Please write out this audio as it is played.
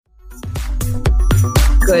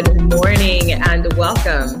Good morning and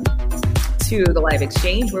welcome to the Live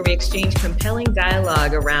Exchange, where we exchange compelling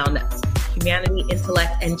dialogue around humanity,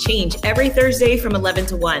 intellect, and change every Thursday from 11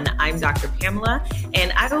 to 1. I'm Dr. Pamela,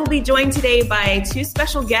 and I will be joined today by two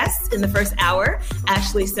special guests in the first hour,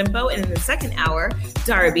 Ashley Simpo, and in the second hour,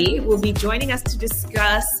 Darby will be joining us to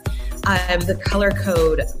discuss the color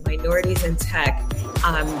code, minorities in tech.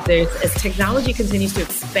 As technology continues to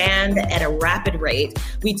expand at a rapid rate,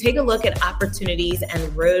 we take a look at opportunities and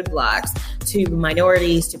roadblocks to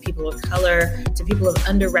minorities, to people of color, to people of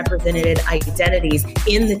underrepresented identities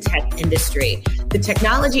in the tech industry. The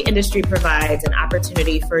technology industry provides an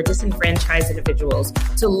opportunity for disenfranchised individuals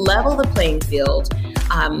to level the playing field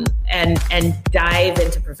and dive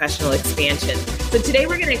into professional expansion. So today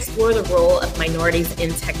we're going to explore the role of minorities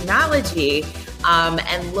in technology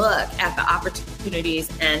and look at the opportunities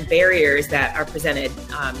and barriers that are presented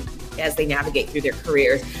as they navigate through their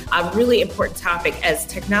careers. A really important topic as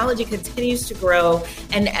technology continues to grow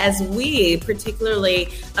and as we, particularly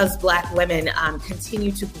as Black women,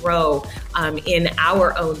 continue to grow in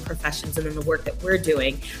our own professions and in the work that we're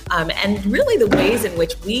doing, and really the ways in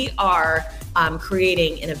which we are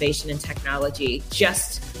creating innovation in technology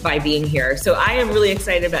just by being here. So I am really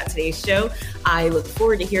excited about today's show. I look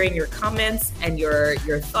forward to hearing your comments and your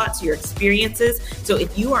thoughts, your experiences. So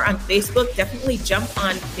if you are on Facebook, definitely jump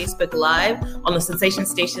on Facebook Live on the Sensation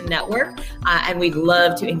Station Network, and we'd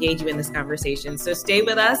love to engage you in this conversation. So stay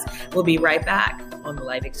with us. We'll be right back on the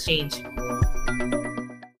Live Exchange.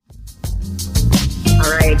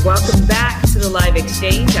 All right, welcome back to the Live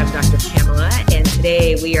Exchange. I'm Dr. Pamela, and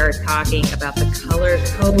today we are talking about the color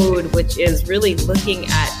code, which is really looking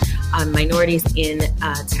at minorities in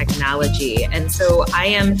technology. And so I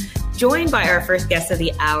am joined by our first guest of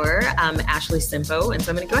the hour, Ashley Simpo. And so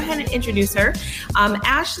I'm going to go ahead and introduce her.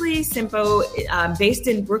 Ashley Simpo, based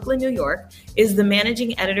in Brooklyn, New York, is the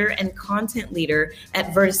managing editor and content leader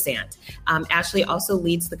at Vertisant. Ashley also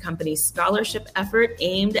leads the company's scholarship effort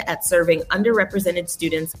aimed at serving underrepresented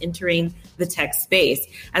students entering the tech space.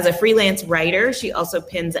 As a freelance writer, she also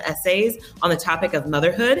pins essays on the topic of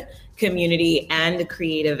motherhood, community, and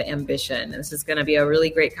creative ambition. This is going to be a really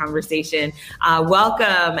great conversation.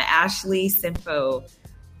 Welcome, Ashley Simpo.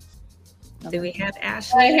 Do we have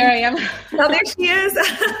Ashley? Hi, here I am. Oh, there she is.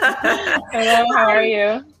 Hello, how are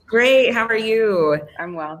you? Great. How are you?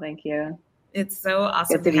 I'm well, thank you. It's so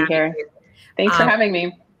awesome Good to be here. Thanks for having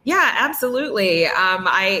me. Yeah, absolutely.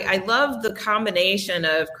 I love the combination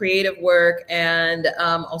of creative work and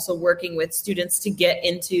also working with students to get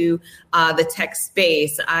into the tech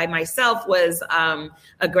space. I myself was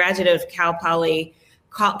a graduate of Cal Poly.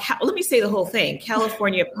 Let me say the whole thing,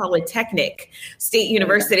 California Polytechnic State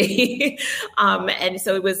University. And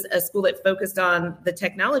so it was a school that focused on the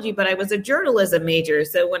technology, but I was a journalism major.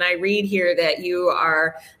 So when I read here that you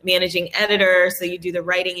are managing editor, so you do the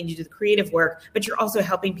writing and you do the creative work, but you're also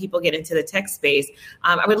helping people get into the tech space.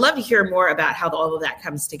 I would love to hear more about how all of that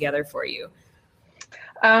comes together for you.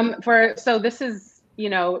 So this is,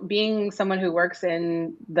 being someone who works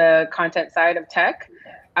in the content side of tech,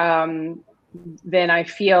 then I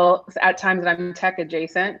feel at times that I'm tech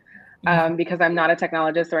adjacent because I'm not a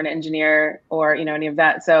technologist or an engineer or, any of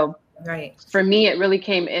that. So right. For me, it really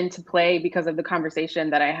came into play because of the conversation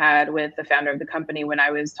that I had with the founder of the company when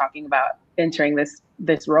I was talking about entering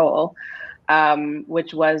this role,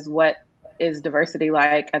 which was what is diversity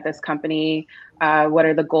like at this company? What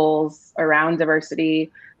are the goals around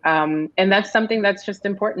diversity? And that's something that's just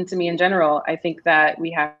important to me in general. I think that we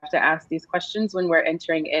have to ask these questions when we're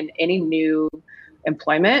entering in any new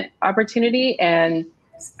employment opportunity, and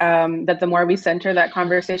that the more we center that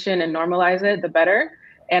conversation and normalize it, the better.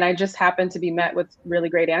 And I just happened to be met with really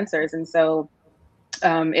great answers. And so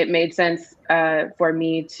it made sense for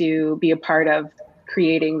me to be a part of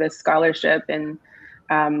creating this scholarship and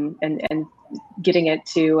getting it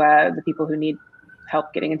to the people who need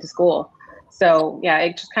help getting into school. So yeah,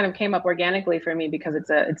 it just kind of came up organically for me because it's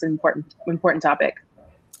an important topic.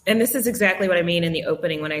 And this is exactly what I mean in the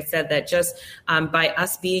opening when I said that just by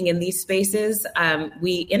us being in these spaces,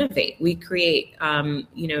 we innovate, we create,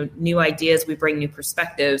 new ideas, we bring new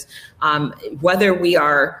perspectives, whether we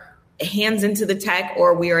are hands into the tech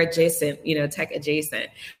or we are adjacent, tech adjacent.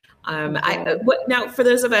 Now, for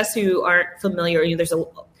those of us who aren't familiar,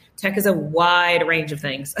 tech is a wide range of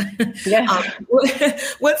things. Yes.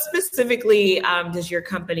 What specifically does your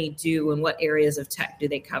company do, and what areas of tech do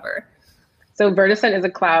they cover? So Vertisant is a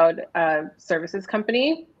cloud services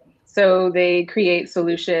company. So they create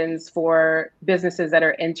solutions for businesses that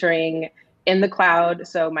are entering in the cloud,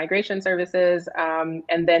 so migration services.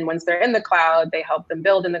 And then once they're in the cloud, they help them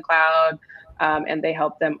build in the cloud, and they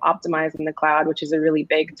help them optimize in the cloud, which is a really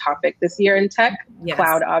big topic this year in tech. Yes.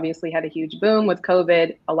 Cloud obviously had a huge boom with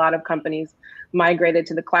COVID. A lot of companies migrated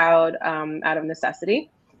to the cloud out of necessity.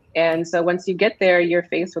 And so once you get there, you're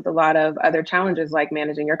faced with a lot of other challenges like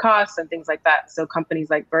managing your costs and things like that. So companies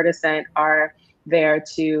like Verticent are there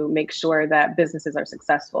to make sure that businesses are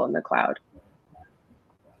successful in the cloud.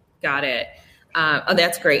 Got it. Oh,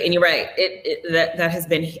 that's great. And you're right. That has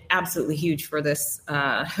been absolutely huge for this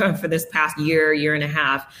past year and a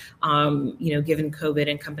half, given COVID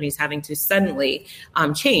and companies having to suddenly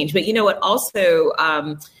change. But you know what also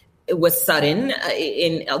it was sudden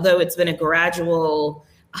although it's been a gradual,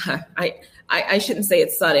 I shouldn't say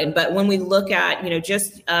it's sudden, but when we look at,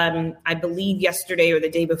 I believe yesterday or the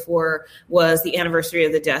day before was the anniversary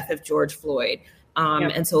of the death of George Floyd.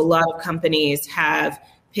 Yep. And so a lot of companies have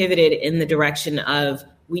pivoted in the direction of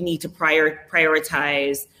we need to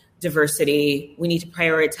prioritize diversity. We need to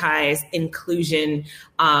prioritize inclusion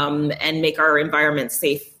and make our environments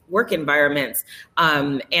safe work environments.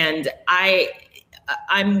 And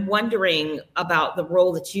I'm wondering about the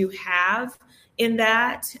role that you have in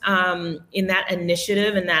that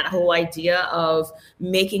initiative and that whole idea of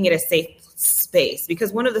making it a safe space.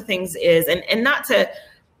 Because one of the things is, and not to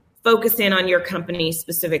focus in on your company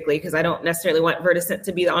specifically, because I don't necessarily want Verticent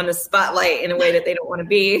to be on the spotlight in a way that they don't want to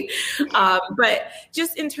be. But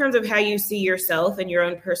just in terms of how you see yourself and your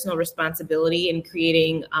own personal responsibility in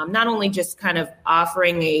creating not only just kind of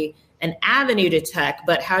offering an avenue to tech,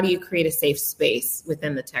 but how do you create a safe space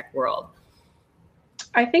within the tech world?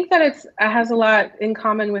 I think that it has a lot in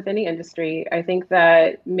common with any industry. I think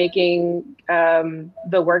that making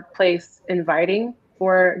the workplace inviting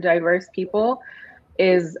for diverse people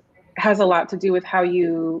has a lot to do with how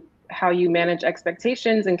you manage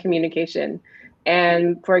expectations and communication.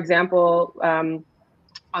 And for example, on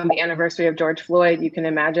the anniversary of George Floyd, you can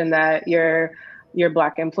imagine that your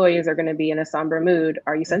Black employees are going to be in a somber mood.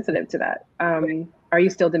 Are you sensitive to that? Are you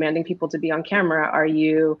still demanding people to be on camera? Are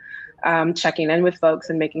you checking in with folks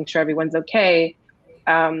and making sure everyone's okay?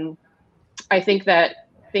 I think that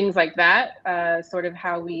things like that, sort of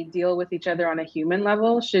how we deal with each other on a human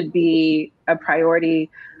level, should be a priority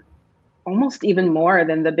almost even more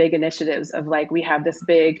than the big initiatives of like, we have this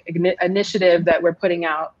big initiative that we're putting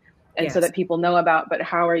out and Yes. so that people know about, but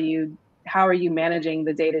how are you managing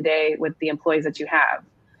the day-to-day with the employees that you have?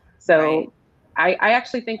 So right. I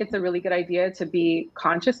actually think it's a really good idea to be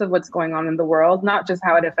conscious of what's going on in the world, not just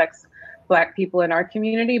how it affects Black people in our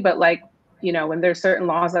community, but like, when there's certain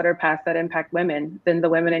laws that are passed that impact women, then the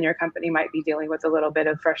women in your company might be dealing with a little bit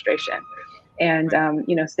of frustration and,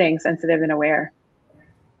 staying sensitive and aware.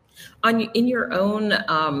 In your own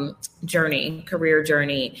career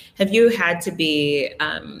journey, have you had to be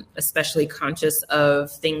especially conscious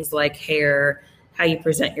of things like hair, how you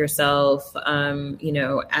present yourself,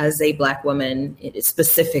 as a Black woman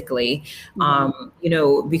specifically,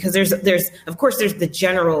 because there's of course there's the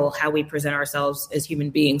general how we present ourselves as human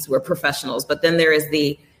beings who are professionals, but then there is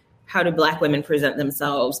the how do Black women present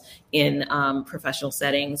themselves in professional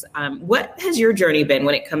settings. What has your journey been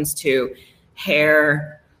when it comes to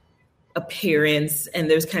hair, appearance,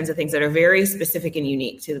 and those kinds of things that are very specific and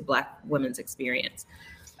unique to the Black woman's experience?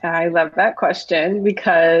 I love that question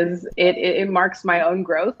because it marks my own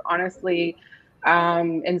growth, honestly,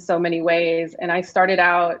 in so many ways. And I started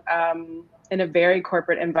out in a very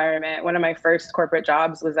corporate environment. One of my first corporate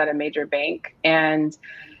jobs was at a major bank, and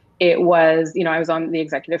it was, I was on the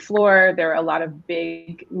executive floor. There were a lot of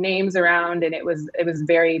big names around, and it was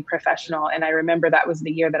very professional. And I remember that was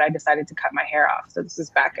the year that I decided to cut my hair off. So this was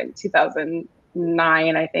back in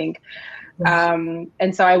 2009, I think.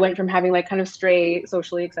 And so I went from having like kind of straight,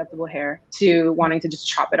 socially acceptable hair to wanting to just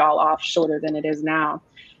chop it all off shorter than it is now.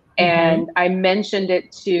 And I mentioned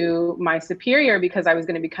it to my superior because I was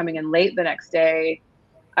going to be coming in late the next day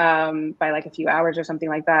by like a few hours or something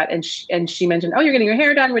like that. And she mentioned, oh, you're getting your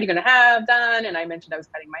hair done. What are you going to have done? And I mentioned I was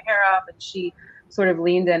cutting my hair off, and she sort of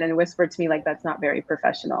leaned in and whispered to me, like, that's not very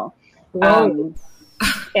professional. And,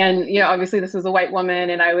 obviously this was a white woman,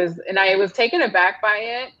 and I was taken aback by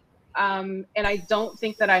it. And I don't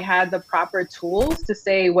think that I had the proper tools to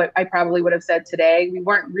say what I probably would have said today. We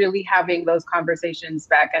weren't really having those conversations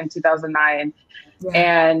back in 2009. Yeah.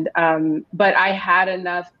 And, but I had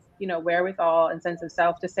enough, wherewithal and sense of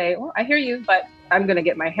self to say, well, I hear you, but I'm going to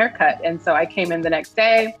get my hair cut. And so I came in the next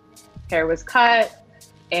day, hair was cut,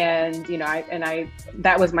 and,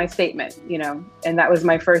 that was my statement, and that was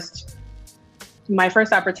my first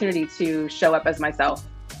opportunity to show up as myself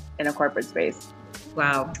in a corporate space.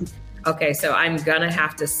 Wow. Okay, so I'm gonna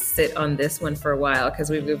have to sit on this one for a while because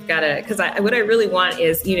we've got to. Because what I really want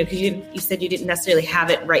is, because you said you didn't necessarily have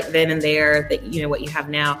it right then and there that what you have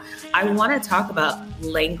now. I want to talk about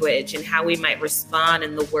language and how we might respond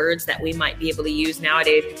and the words that we might be able to use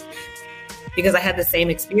nowadays. Because I had the same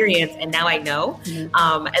experience and now I know.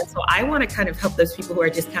 Mm-hmm. And so I want to kind of help those people who are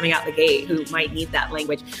just coming out the gate who might need that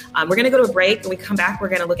language. We're going to go to a break. When we come back, we're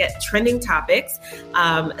going to look at trending topics.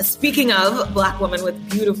 Speaking of Black woman with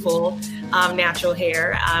beautiful natural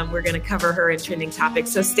hair, we're going to cover her in trending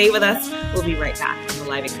topics. So stay with us. We'll be right back on the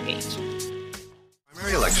Live Exchange.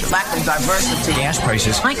 Primary election. Lack of diversity. Gas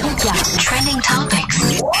prices. Michael, trending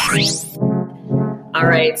topics. All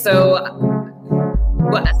right. So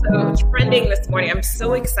trending this morning, I'm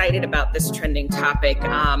so excited about this trending topic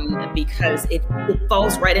because it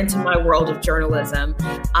falls right into my world of journalism.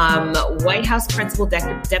 White House Principal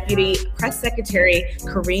Deputy Press Secretary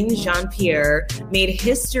Karine Jean-Pierre made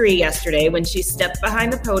history yesterday when she stepped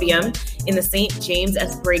behind the podium in the St. James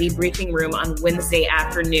S. Brady briefing room on Wednesday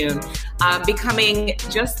afternoon, becoming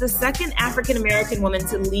just the second African-American woman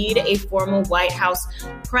to lead a formal White House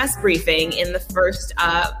press briefing in the first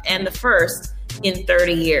in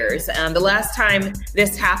 30 years. The last time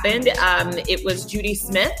this happened, it was Judy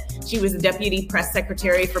Smith. She was the deputy press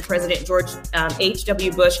secretary for President George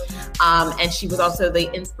H.W. Bush, and she was also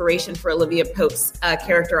the inspiration for Olivia Pope's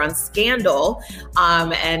character on Scandal.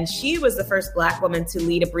 And she was the first Black woman to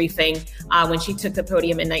lead a briefing when she took the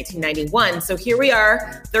podium in 1991. So here we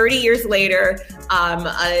are, 30 years later,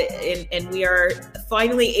 and we are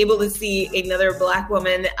finally able to see another Black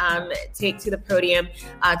woman take to the podium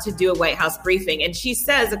to do a White House briefing. And she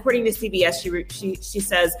says, according to CBS, she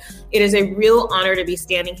says, "It is a real honor to be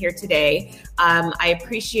standing here today. I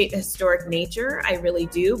appreciate the historic nature, I really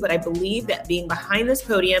do, but I believe that being behind this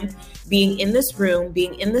podium, being in this room,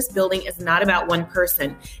 being in this building is not about one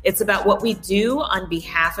person. It's about what we do on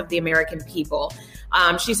behalf of the American people."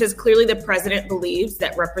 She says, "Clearly the president believes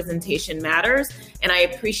that representation matters, and I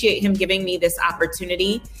appreciate him giving me this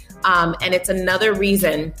opportunity. And it's another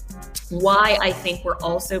reason why I think we're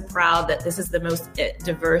all so proud that this is the most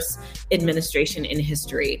diverse administration in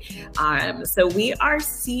history." So we are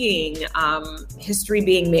seeing history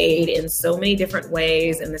being made in so many different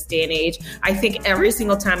ways in this day and age. I think every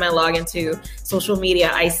single time I log into social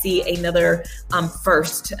media, I see another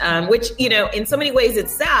first, which, in so many ways,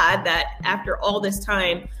 it's sad that after all this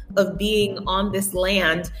time of being on this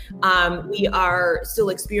land, we are still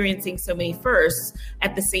experiencing so many firsts.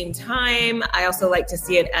 At the same time, I also like to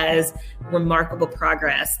see it as remarkable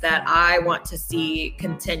progress that I want to see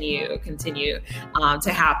continue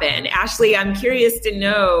to happen. Ashley, I'm curious to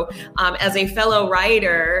know, as a fellow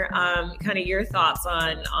writer, kind of your thoughts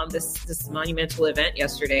on this monumental event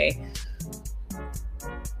yesterday.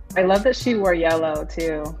 I love that she wore yellow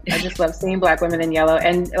too. I just love seeing Black women in yellow.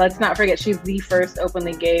 And let's not forget, she's the first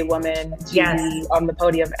openly gay woman to be on the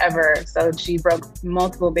podium ever. So she broke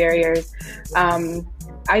multiple barriers.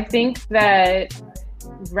 I think that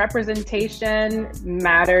representation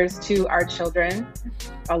matters to our children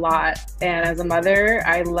a lot. And as a mother,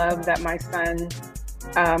 I love that my son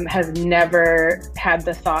has never had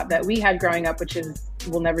the thought that we had growing up, which is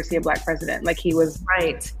we'll never see a Black president. Like he was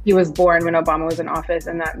born when Obama was in office,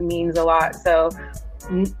 and that means a lot. So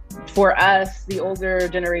for us, the older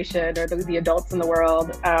generation or the adults in the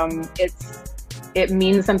world, it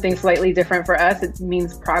means something slightly different for us. It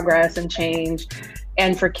means progress and change.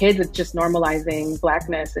 And for kids, it's just normalizing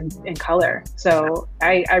Blackness and color. So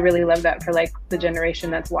I really love that for like the generation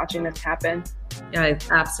that's watching this happen. Yeah, I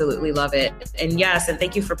absolutely love it. And yes, and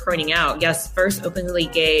thank you for pointing out, yes, first openly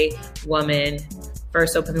gay woman,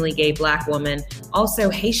 first openly gay Black woman, also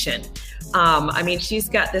Haitian. She's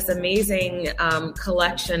got this amazing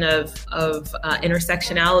collection of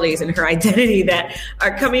intersectionalities in her identity that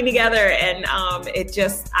are coming together, and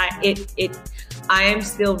I am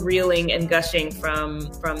still reeling and gushing from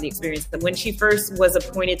the experience. When she first was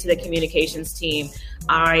appointed to the communications team,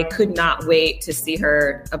 I could not wait to see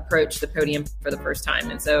her approach the podium for the first time.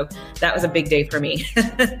 And so that was a big day for me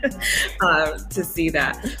to see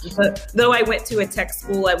that. But though I went to a tech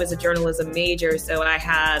school, I was a journalism major. So I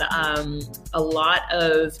had a lot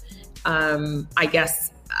of, I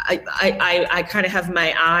kind of have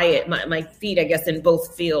my eye at my feet, I guess, in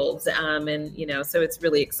both fields. So it's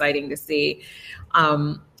really exciting to see.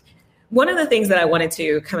 One of the things that I wanted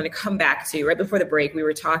to kind of come back to right before the break, we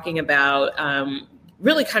were talking about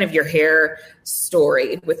really kind of your hair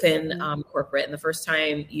story within corporate. And the first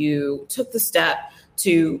time you took the step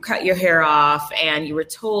to cut your hair off and you were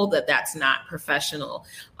told that that's not professional.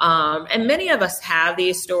 And many of us have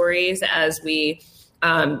these stories as we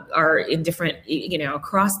are in different,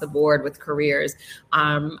 across the board with careers.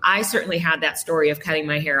 I certainly had that story of cutting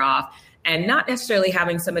my hair off and not necessarily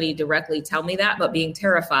having somebody directly tell me that, but being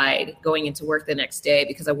terrified going into work the next day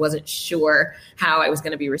because I wasn't sure how I was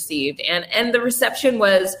going to be received. And the reception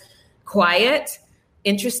was quiet,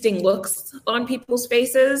 interesting looks on people's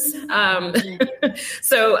faces. But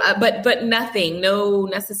nothing, no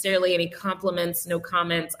necessarily any compliments, no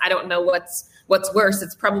comments. I don't know what's worse.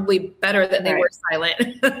 It's probably better that they were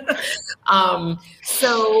silent.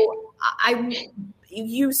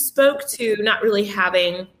 You spoke to not really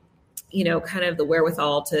having, kind of the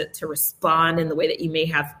wherewithal to respond in the way that you may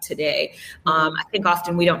have today. I think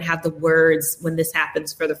often we don't have the words when this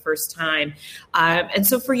happens for the first time. And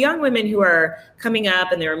so for young women who are coming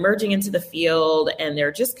up and they're emerging into the field and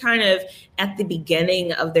they're just kind of at the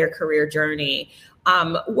beginning of their career journey,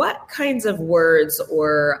 what kinds of words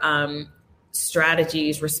or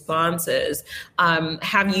strategies, responses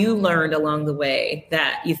have you learned along the way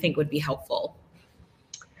that you think would be helpful?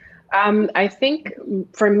 I think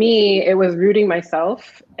for me, it was rooting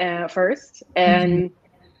myself first. And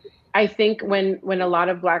I think when a lot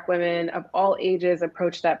of Black women of all ages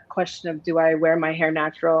approach that question of, do I wear my hair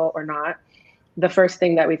natural or not? The first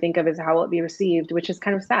thing that we think of is how will it be received, which is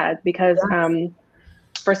kind of sad because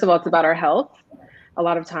first of all, it's about our health. A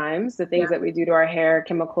lot of times the things that we do to our hair,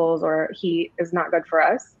 chemicals or heat is not good for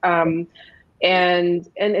us. And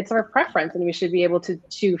it's our preference and we should be able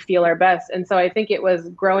to feel our best. And so I think it was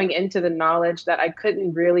growing into the knowledge that I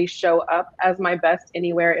couldn't really show up as my best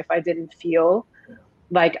anywhere if I didn't feel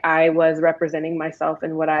like I was representing myself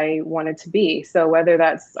and what I wanted to be. So whether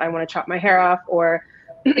that's I want to chop my hair off or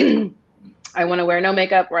I want to wear no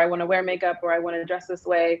makeup or I want to wear makeup or I want to dress this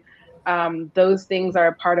way, those things are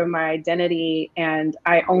a part of my identity. And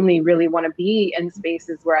I only really want to be in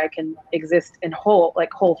spaces where I can exist in whole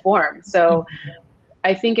form. So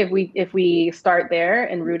I think if we start there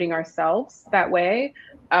and rooting ourselves that way,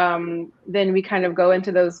 then we kind of go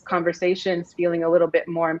into those conversations feeling a little bit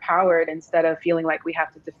more empowered instead of feeling like we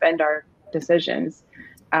have to defend our decisions.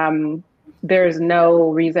 There's no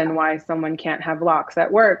reason why someone can't have locks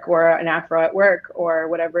at work or an afro at work or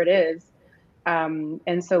whatever it is.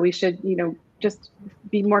 And so we should, just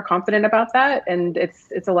be more confident about that. And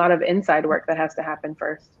it's a lot of inside work that has to happen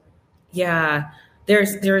first. Yeah.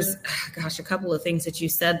 There's a couple of things that you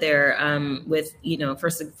said there, with,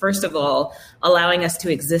 first of all, allowing us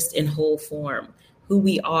to exist in whole form, who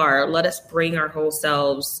we are. Let us bring our whole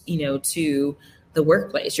selves, to the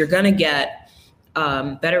workplace. You're going to get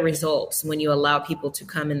better results when you allow people to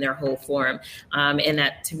come in their whole form. And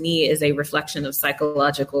that to me is a reflection of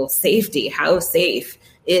psychological safety. How safe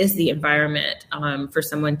is the environment for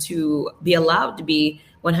someone to be allowed to be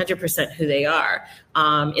 100% who they are?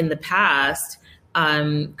 In the past,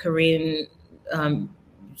 Corinne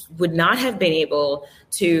would not have been able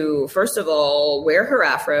to, first of all, wear her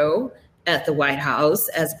afro at the White House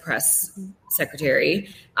as press secretary.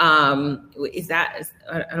 I don't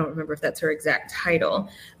remember if that's her exact title.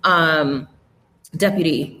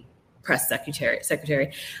 Deputy press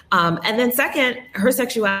secretary. And then second, her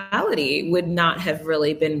sexuality would not have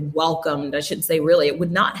really been welcomed. I shouldn't say really, it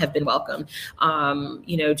would not have been welcomed,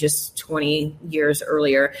 just 20 years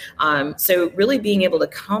earlier. So really being able to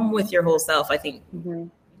come with your whole self, I think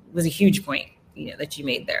was a huge point, that you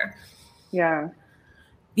made there. Yeah.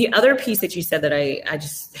 The other piece that you said that I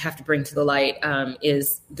just have to bring to the light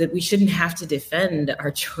is that we shouldn't have to defend our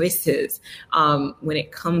choices when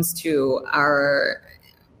it comes to our,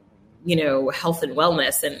 health and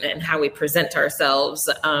wellness and how we present ourselves.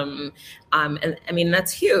 And I mean,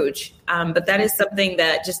 that's huge. But that is something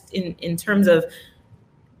that just in terms of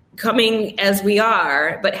coming as we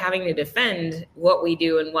are, but having to defend what we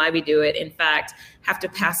do and why we do it, in fact, have to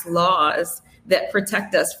pass laws that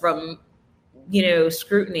protect us from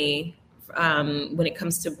scrutiny when it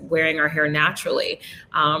comes to wearing our hair naturally.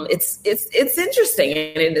 It's interesting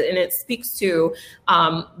and it speaks to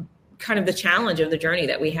kind of the challenge of the journey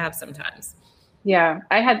that we have sometimes. Yeah,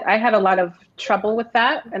 I had a lot of trouble with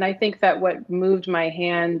that. And I think that what moved my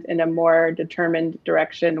hand in a more determined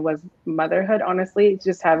direction was motherhood, honestly,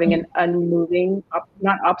 just having an unmoving,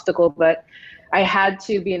 not obstacle, but I had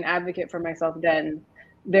to be an advocate for myself then.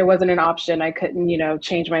 There wasn't an option. I couldn't,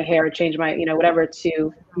 change my hair, change my, whatever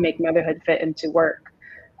to make motherhood fit into work.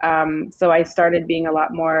 So I started being a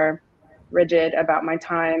lot more rigid about my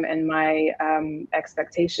time and my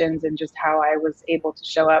expectations and just how I was able to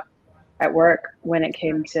show up at work when it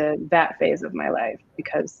came to that phase of my life,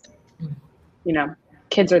 because,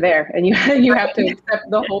 kids are there and you have to accept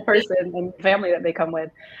the whole person and family that they come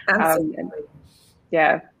with. Absolutely.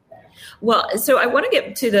 Yeah. Well, so I want to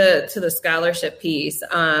get to the scholarship piece.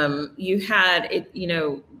 You had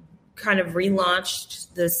it, kind of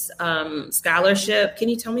relaunched this scholarship. Can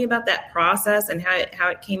you tell me about that process and how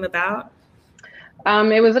it came about?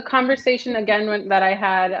 It was a conversation again that I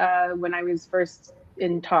had when I was first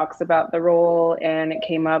in talks about the role, and it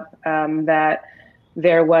came up that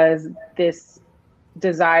there was this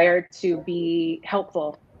desire to be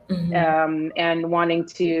helpful and wanting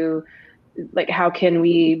to, like, how can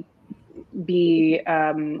we be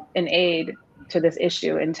an aid to this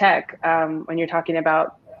issue in tech when you're talking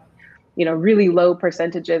about really low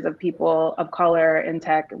percentages of people of color in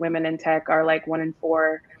tech. Women in tech are like 1 in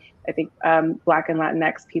 4. I think Black and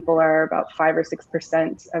Latinx people are about 5 or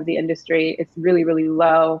 6% of the industry. It's really, really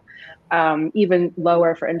low, even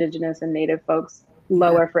lower for Indigenous and Native folks,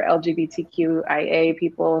 lower for LGBTQIA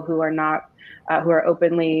people who are not, who are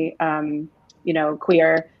openly,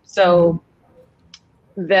 queer. So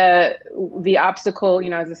the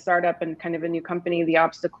obstacle, as a startup and kind of a new company, the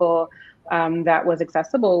obstacle that was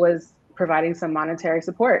accessible was providing some monetary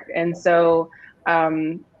support. And so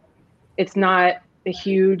it's not a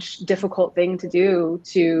huge, difficult thing to do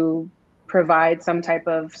to provide some type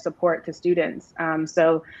of support to students.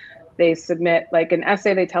 So they submit like an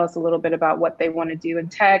essay, they tell us a little bit about what they want to do in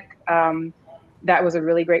tech. That was a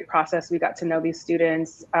really great process. We got to know these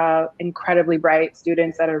students, incredibly bright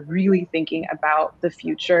students that are really thinking about the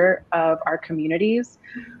future of our communities.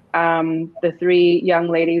 The 3 young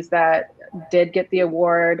ladies that did get the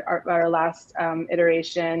award, our last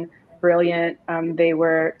iteration, brilliant. They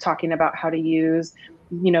were talking about how to use,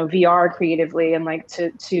 VR creatively and like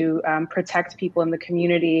to protect people in the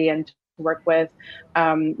community and to work with,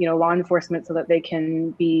 law enforcement so that they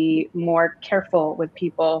can be more careful with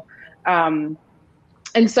people.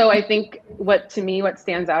 And so I think what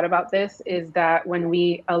stands out about this is that when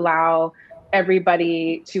we allow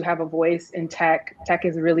everybody to have a voice in tech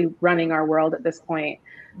is really running our world at this point.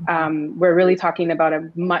 We're really talking about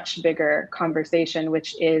a much bigger conversation,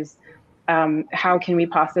 which is how can we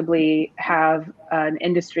possibly have an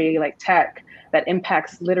industry like tech that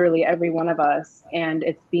impacts literally every one of us, and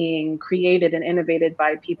it's being created and innovated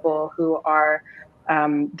by people who are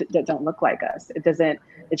that don't look like us.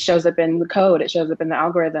 It shows up in the code, it shows up in the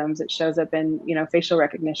algorithms, it shows up in facial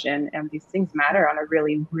recognition, and these things matter on a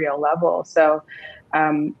really real level. So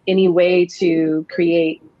any way to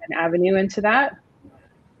create an avenue into that,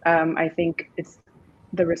 I think it's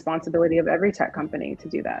the responsibility of every tech company to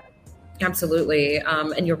do that. Absolutely.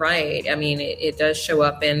 And you're right. I mean, it does show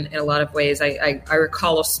up in a lot of ways. I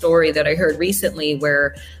recall a story that I heard recently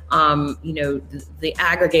where, the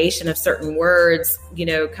aggregation of certain words,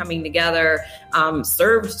 coming together,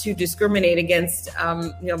 served to discriminate against,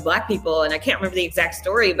 Black people. And I can't remember the exact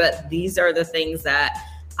story, but these are the things that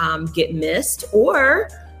get missed or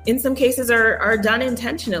in some cases are done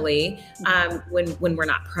intentionally when we're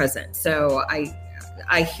not present. So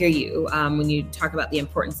I hear you when you talk about the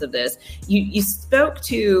importance of this. You spoke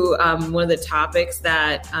to one of the topics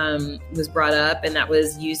that was brought up, and that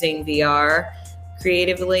was using VR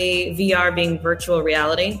creatively, VR being virtual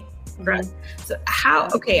reality. Right. So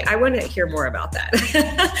I want to hear more about that.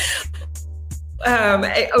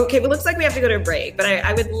 Okay, well, looks like we have to go to a break, but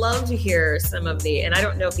I would love to hear some of and I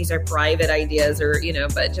don't know if these are private ideas or,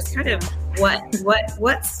 but just kind of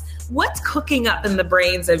what's cooking up in the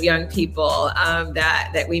brains of young people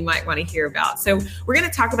that we might want to hear about. So we're going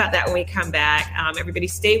to talk about that when we come back. Everybody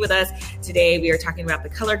stay with us. Today we are talking about the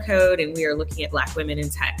color code, and we are looking at Black women in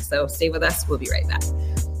tech. So stay with us. We'll be right back.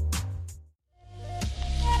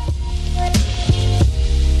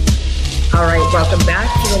 All right, welcome back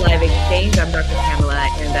to the Live Exchange. I'm Dr. Pamela,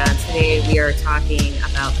 and today we are talking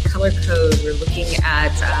about the color code. We're looking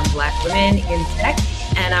at Black women in tech.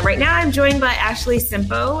 And right now I'm joined by Ashley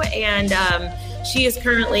Simpo, and she is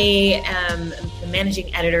currently the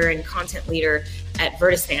managing editor and content leader at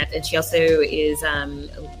Vertistant, and she also is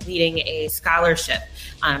leading a scholarship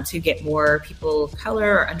to get more people of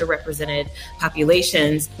color or underrepresented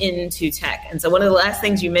populations into tech. And so one of the last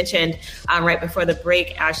things you mentioned right before the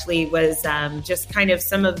break, Ashley, was just kind of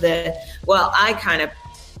some of I kind of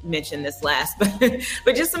mentioned this last,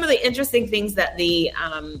 but just some of the interesting things that the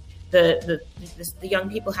young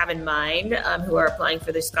people have in mind who are applying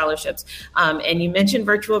for these scholarships. And you mentioned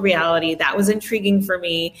virtual reality. That was intriguing for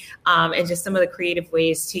me, and just some of the creative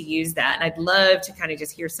ways to use that. And I'd love to kind of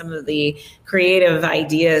just hear some of the creative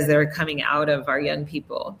ideas that are coming out of our young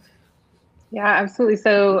people. Yeah, absolutely.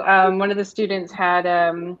 So one of the students had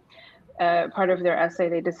part of their essay,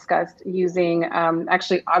 they discussed using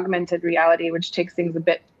actually augmented reality, which takes things a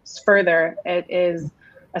bit further. It is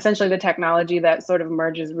essentially the technology that sort of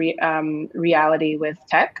merges reality with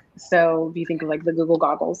tech. So if you think of like the Google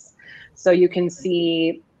goggles, so you can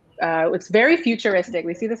see, it's very futuristic.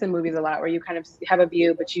 We see this in movies a lot where you kind of have a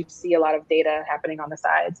view, but you see a lot of data happening on the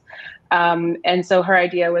sides. And so her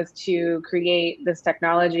idea was to create this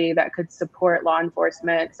technology that could support law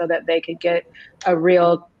enforcement so that they could get a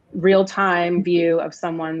real-time view of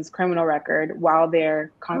someone's criminal record while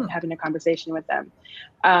they're having a conversation with them.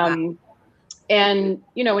 And,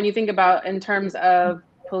 you know, when you think about in terms of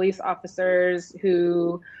police officers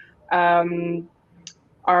who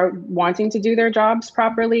are wanting to do their jobs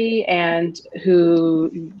properly and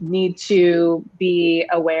who need to be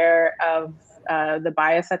aware of the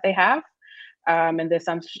bias that they have and the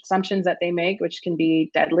assumptions that they make, which can be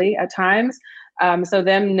deadly at times. So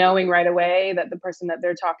them knowing right away that the person that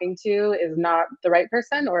they're talking to is not the right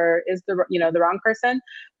person or is the wrong person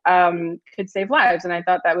could save lives. And I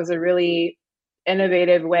thought that was a really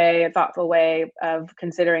innovative way, a thoughtful way of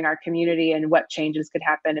considering our community and what changes could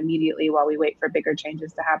happen immediately while we wait for bigger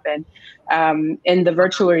changes to happen. In the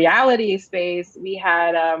virtual reality space, we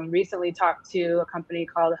had recently talked to a company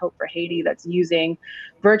called Hope for Haiti that's using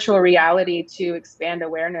virtual reality to expand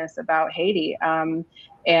awareness about Haiti.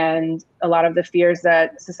 And a lot of the fears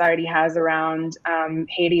that society has around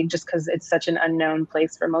Haiti, just because it's such an unknown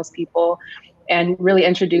place for most people, and really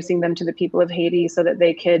introducing them to the people of Haiti so that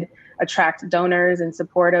they could attract donors in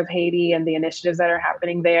support of Haiti and the initiatives that are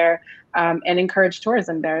happening there, and encourage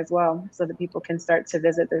tourism there as well so that people can start to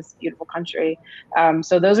visit this beautiful country.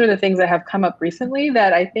 So those are the things that have come up recently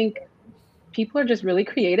that I think people are just really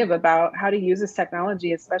creative about how to use this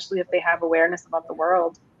technology, especially if they have awareness about the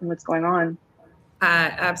world and what's going on.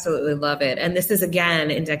 I absolutely love it. And this is,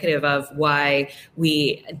 again, indicative of why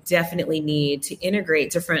we definitely need to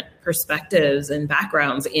integrate different perspectives and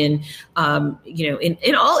backgrounds in all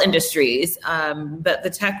industries. But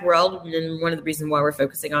the tech world, and one of the reasons why we're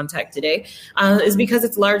focusing on tech today, is because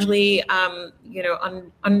it's largely,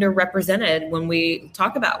 underrepresented when we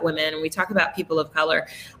talk about women and we talk about people of color.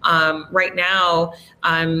 Right now,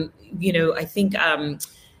 I think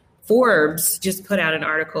Forbes just put out an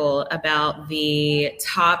article about the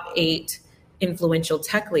top 8 influential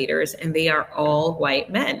tech leaders, and they are all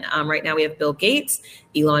white men. Right now we have Bill Gates,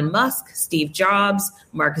 Elon Musk, Steve Jobs,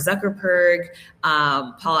 Mark Zuckerberg,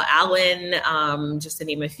 Paul Allen, just to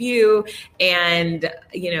name a few. And,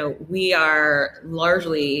 we are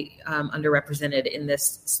largely underrepresented in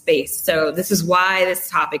this space. So this is why this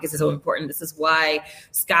topic is so important. This is why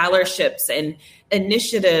scholarships and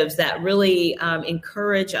initiatives that really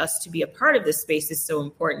encourage us to be a part of this space is so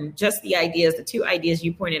important. Just the 2 ideas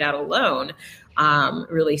you pointed out alone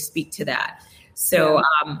really speak to that. So,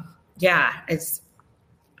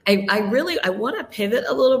 I want to pivot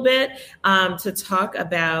a little bit to talk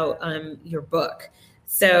about your book.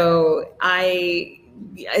 So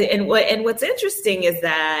what's interesting is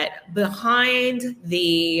that behind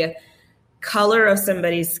the color of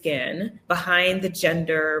somebody's skin, behind the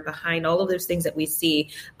gender, behind all of those things that we see,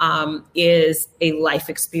 is a life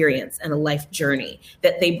experience and a life journey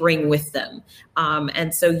that they bring with them.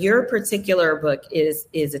 And so your particular book is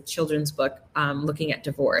a children's book looking at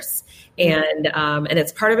divorce, and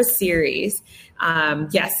it's part of a series.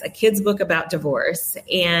 Yes, a kid's book about divorce.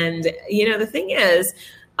 And the thing is,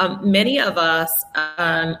 many of us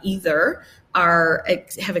either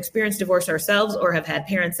have experienced divorce ourselves or have had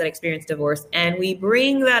parents that experienced divorce, and we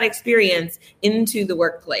bring that experience into the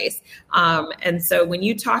workplace. And so when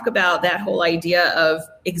you talk about that whole idea of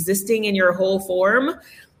existing in your whole form,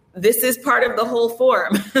 this is part of the whole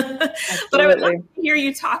form. But I would like to hear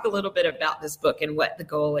you talk a little bit about this book and what the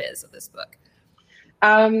goal is of this book.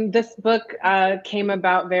 This book came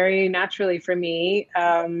about very naturally for me.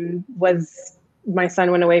 My son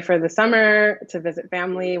went away for the summer to visit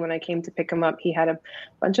family. When I came to pick him up, he had a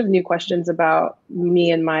bunch of new questions about me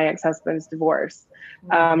and my ex-husband's divorce,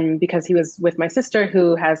 because he was with my sister,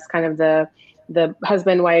 who has kind of the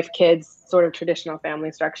husband, wife, kids sort of traditional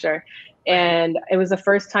family structure. And it was the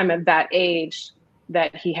first time at that age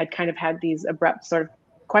that he had kind of had these abrupt sort of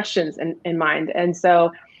questions in mind. And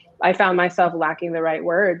so I found myself lacking the right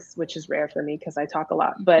words, which is rare for me because I talk a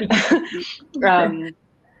lot, but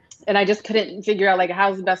and I just couldn't figure out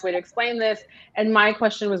how's the best way to explain this. And my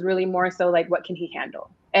question was really more so what can he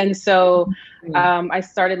handle? And so I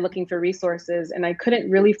started looking for resources, and I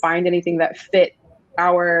couldn't really find anything that fit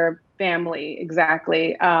our family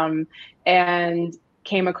exactly. And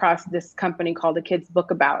came across this company called The Kids Book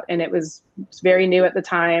About, and it was very new at the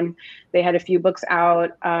time. They had a few books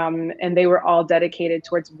out, and they were all dedicated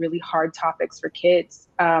towards really hard topics for kids.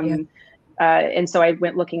 And so I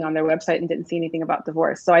went looking on their website and didn't see anything about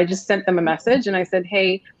divorce. So I just sent them a message and I said,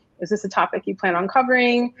 hey, is this a topic you plan on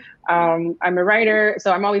covering? I'm a writer.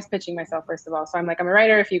 So I'm always pitching myself, first of all. So I'm like, I'm a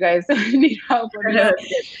writer. If you guys need help, let me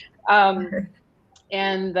know.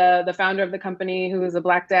 And the founder of the company, who is a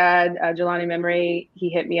Black dad, Jelani Memory, he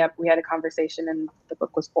hit me up. We had a conversation and the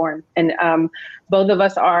book was born. And both of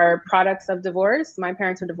us are products of divorce. My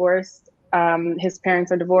parents are divorced. His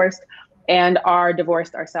parents are divorced and are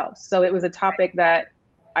divorced ourselves. So it was a topic that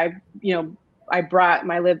I brought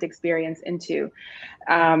my lived experience into.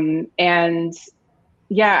 And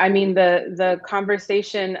yeah, I mean, the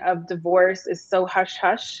conversation of divorce is so hush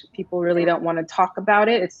hush. People really don't want to talk about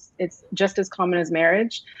it. It's just as common as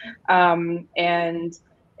marriage.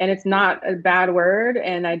 And it's not a bad word.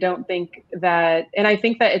 And I don't think that, and I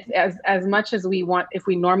think that it's as much as we want, if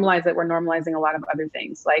we normalize it, we're normalizing a lot of other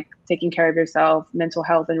things like taking care of yourself, mental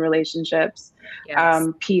health and relationships,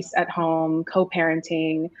 peace at home,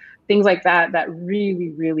 co-parenting, things like that really,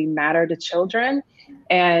 really matter to children.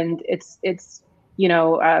 And it's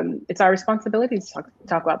our responsibility to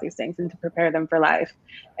talk about these things and to prepare them for life.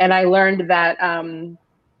 And I learned that, I'm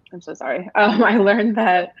so sorry. I learned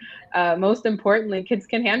that most importantly, kids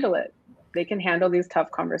can handle it. They can handle these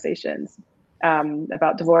tough conversations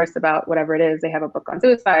about divorce, about whatever it is. They have a book on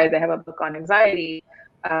suicide. They have a book on anxiety.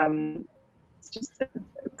 It's just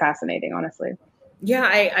fascinating, honestly. Yeah,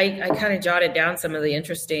 I kind of jotted down some of the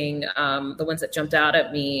interesting, the ones that jumped out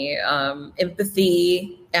at me: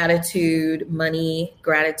 empathy, attitude, money,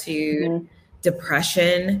 gratitude,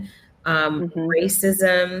 depression,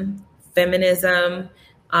 racism, feminism.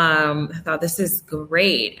 I thought this is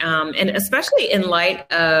great. And especially in light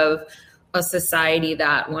of a society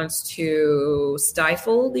that wants to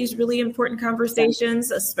stifle these really important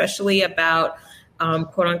conversations, especially about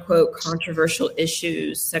quote unquote controversial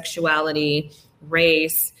issues, sexuality,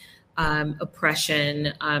 race,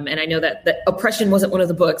 oppression. And I know that oppression wasn't one of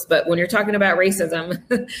the books, but when you're talking about racism,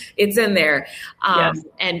 it's in there.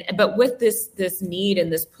 But with this need and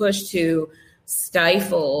this push to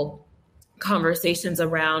stifle conversations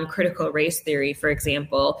around critical race theory, for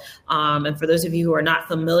example. And for those of you who are not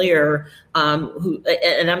familiar, I'm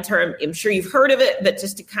sure you've heard of it, but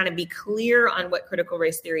just to kind of be clear on what critical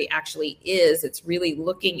race theory actually is, it's really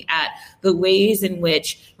looking at the ways in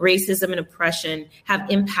which racism and oppression have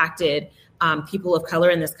impacted people of color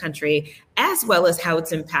in this country, as well as how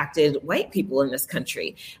it's impacted white people in this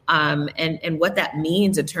country, and what that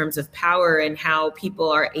means in terms of power and how people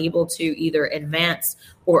are able to either advance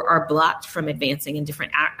or are blocked from advancing in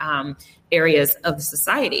different areas of the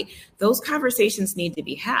society. Those conversations need to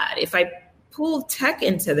be had. If I pull tech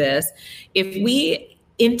into this, if we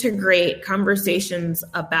integrate conversations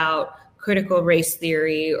about critical race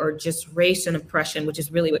theory or just race and oppression, which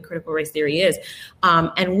is really what critical race theory is,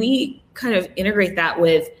 and we kind of integrate that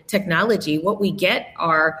with technology, what we get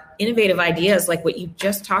are innovative ideas like what you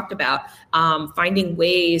just talked about, finding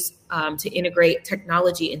ways to integrate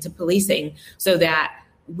technology into policing so that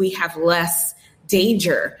we have less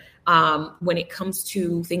danger when it comes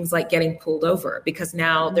to things like getting pulled over, because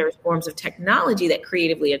now there's forms of technology that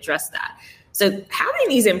creatively address that. So having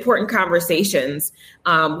these important conversations,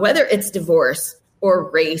 whether it's divorce or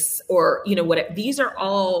race or, these are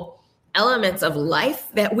all elements of life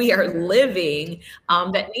that we are living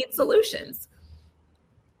that need solutions.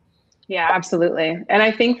 Yeah, absolutely. And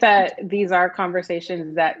I think that these are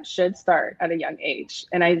conversations that should start at a young age.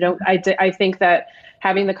 And I think that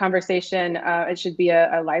having the conversation, it should be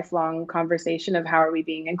a lifelong conversation of how are we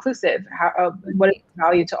being inclusive? What is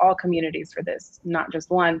value to all communities for this, not just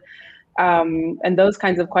one? And those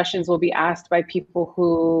kinds of questions will be asked by people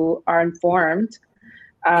who are informed.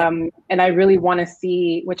 And I really want to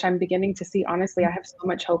see, which I'm beginning to see, honestly, I have so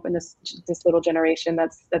much hope in this little generation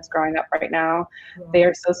that's growing up right now. Yeah. They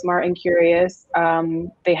are so smart and curious.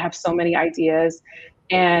 They have so many ideas,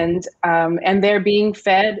 and they're being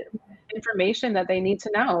fed information that they need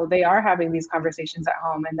to know. They are having these conversations at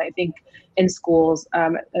home. And I think in schools,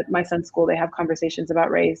 at my son's school, they have conversations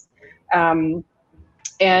about race.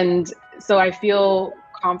 And so I feel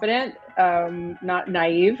confident, not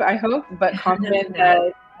naive, I hope, but confident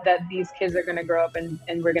that these kids are going to grow up and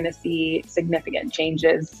we're going to see significant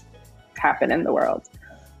changes happen in the world.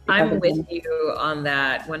 I'm with you on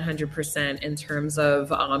that 100% in terms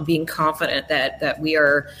of being confident that we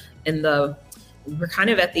are we're kind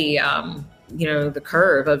of at the the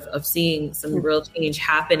curve of seeing some real change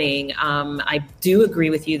happening. I do agree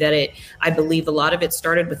with you that I believe a lot of it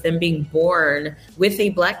started with them being born with a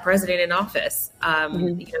Black president in office.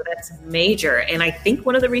 That's major. And I think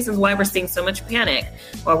one of the reasons why we're seeing so much panic,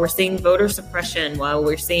 while we're seeing voter suppression, while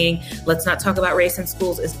we're seeing let's not talk about race in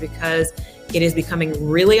schools, is because it is becoming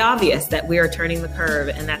really obvious that we are turning the curve,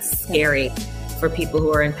 and that's scary for people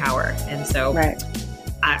who are in power. And so,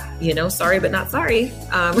 sorry, but not sorry.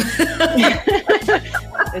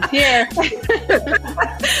 It's here.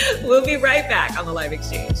 We'll be right back on the Live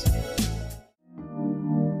Exchange.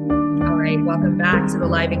 All right, welcome back to the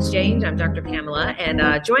Live Exchange. I'm Dr. Pamela,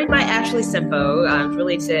 and joined by Ashley Simpo,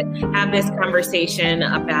 really to have this conversation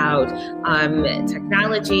about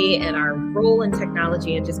technology and our role in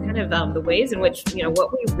technology, and just kind of the ways in which,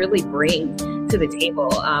 what we really bring to the table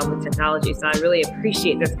with technology. So I really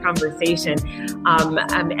appreciate this conversation.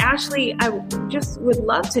 Ashley, I just would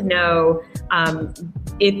love to know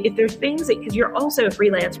if there's things because you're also a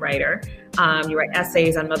freelance writer. You write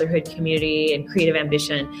essays on motherhood, community, and creative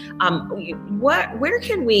ambition. Where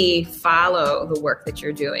can we follow the work that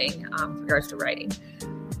you're doing with regards to writing?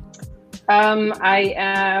 I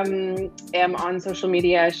am on social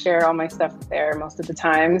media. I share all my stuff there most of the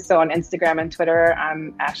time. So on Instagram and Twitter,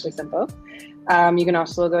 I'm Ashley Simpo. You can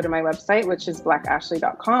also go to my website, which is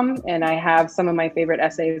blackashley.com. And I have some of my favorite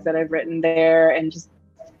essays that I've written there and just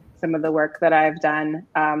some of the work that I've done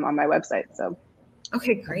on my website. So,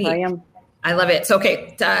 okay, great. I am. I love it. So,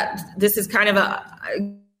 okay, this is kind of a,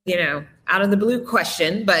 out of the blue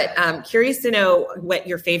question, but I'm curious to know what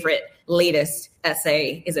your favorite latest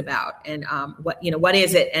essay is about, and what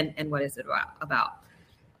is it, and what is it about?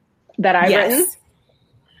 That I've written?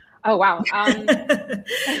 Oh, wow.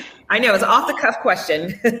 I know it's an off the cuff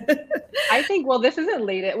question. I think, this isn't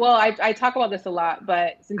latest. Well, I talk about this a lot,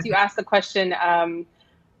 but since you asked the question,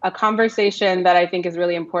 a conversation that I think is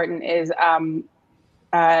really important is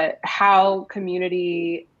how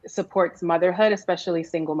community supports motherhood, especially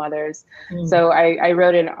single mothers. So I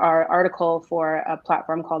wrote an article for a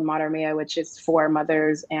platform called Matermea, which is for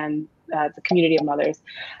mothers and the community of mothers.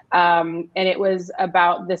 And it was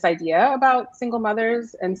about this idea about single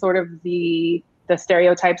mothers and sort of the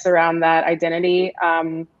stereotypes around that identity.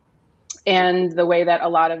 And the way that a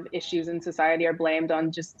lot of issues in society are blamed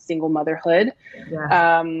on just single motherhood.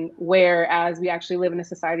 Yeah. Whereas we actually live in a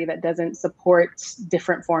society that doesn't support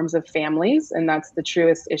different forms of families. And that's the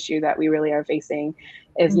truest issue that we really are facing,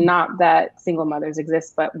 is not that single mothers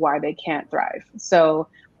exist, but why they can't thrive. So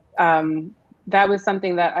that was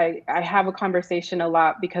something that I have a conversation a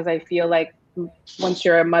lot, because I feel like once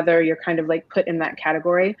you're a mother, you're kind of like put in that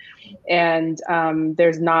category. And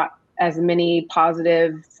there's not as many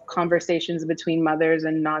positive conversations between mothers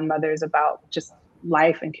and non-mothers about just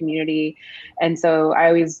life and community. And so I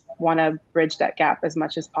always want to bridge that gap as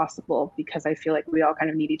much as possible, because I feel like we all kind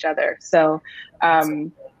of need each other. So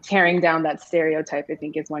tearing down that stereotype, I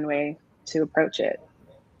think, is one way to approach it.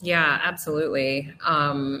 Yeah, absolutely.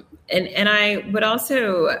 And I would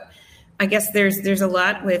also, I guess there's a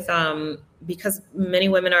lot with, because many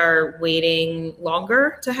women are waiting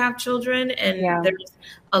longer to have children, and there's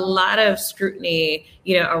a lot of scrutiny,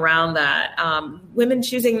 around that. Women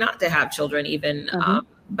choosing not to have children even,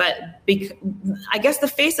 but I guess the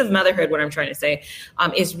face of motherhood, what I'm trying to say,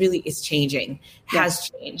 is changing, has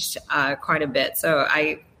changed quite a bit. So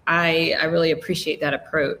I really appreciate that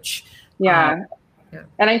approach. Yeah.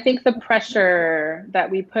 And I think the pressure that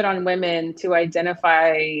we put on women to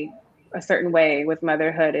identify a certain way with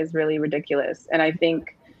motherhood is really ridiculous. And I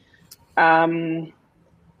think,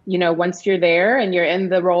 once you're there and you're in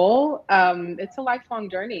the role, it's a lifelong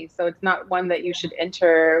journey. So it's not one that you should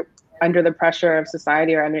enter under the pressure of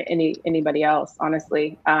society or under anybody else,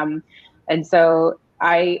 honestly. And so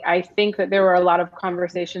I think that there were a lot of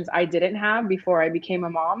conversations I didn't have before I became a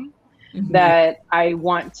mom that I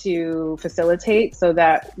want to facilitate, so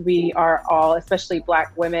that we are all, especially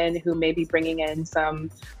Black women who may be bringing in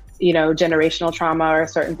some generational trauma or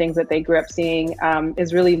certain things that they grew up seeing,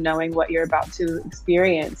 is really knowing what you're about to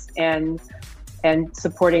experience and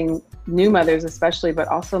supporting new mothers, especially, but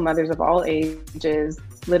also mothers of all ages.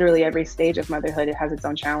 Literally every stage of motherhood, it has its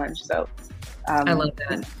own challenge. So I love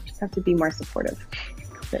that. You just have to be more supportive.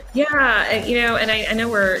 Yeah, and I know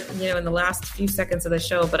we're, in the last few seconds of the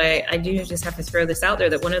show, but I do just have to throw this out there,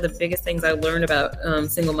 that one of the biggest things I learned about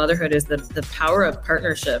single motherhood is the power of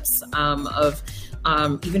partnerships, of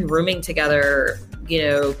even rooming together,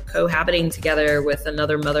 cohabiting together with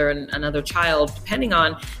another mother and another child, depending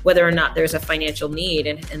on whether or not there's a financial need,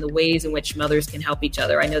 and the ways in which mothers can help each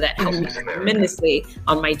other. I know that helped me tremendously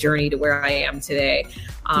on my journey to where I am today.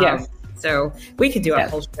 So we could do a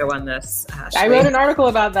whole show on this. I wrote an article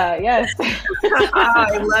about that. Yes.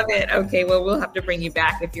 I love it. Okay. Well, we'll have to bring you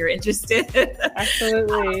back if you're interested.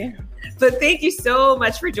 Absolutely. But thank you so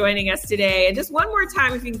much for joining us today. And just one more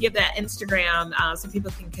time, if you can give that Instagram so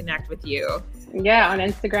people can connect with you. Yeah, on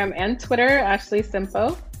Instagram and Twitter, Ashley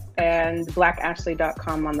Simpo, and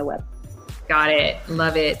blackashley.com on the web. Got it.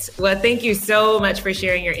 Love it. Well, thank you so much for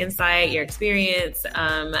sharing your insight, your experience.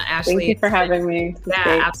 Ashley. Thank you for having me.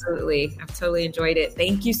 Yeah, absolutely. I've totally enjoyed it.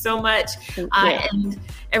 Thank you so much. And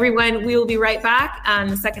everyone, we will be right back on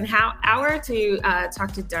the second hour to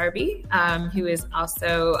talk to Darby, who is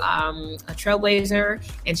also a trailblazer,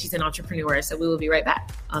 and she's an entrepreneur. So we will be right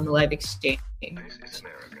back on the Live Exchange.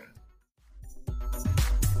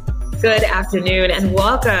 Good afternoon and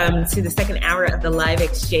welcome to the second hour of the Live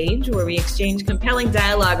Exchange, where we exchange compelling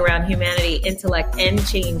dialogue around humanity, intellect, and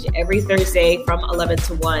change every Thursday from 11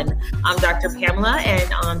 to 1. I'm Dr. Pamela,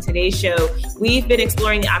 and on today's show, we've been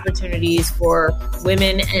exploring the opportunities for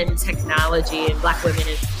women in technology and Black women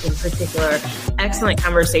in particular. Excellent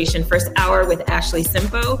conversation. First hour with Ashley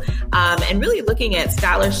Simpo, and really looking at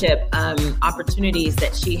scholarship opportunities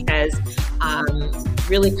that she has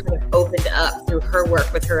really kind of opened up through her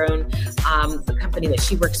work with her own the company that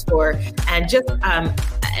she works for, and just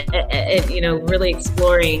really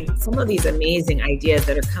exploring some of these amazing ideas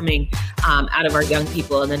that are coming out of our young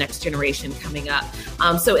people and the next generation coming up.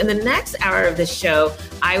 So in the next hour of this show,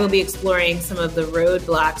 I will be exploring some of the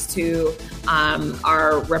roadblocks to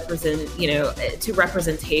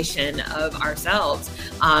representation of ourselves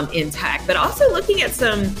in tech, but also looking at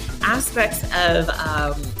some aspects of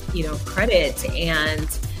credit and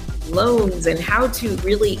loans and how to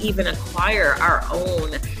really even acquire our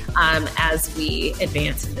own as we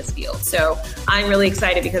advance in this field. So I'm really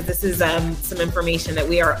excited because this is some information that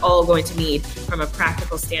we are all going to need from a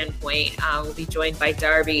practical standpoint. We'll be joined by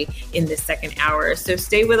Darby in this second hour. So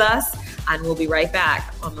stay with us and we'll be right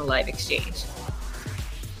back on the Live Exchange.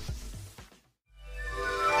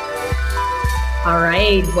 All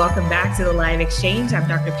right, welcome back to the Live Exchange. I'm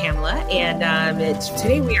Dr. Pamela, and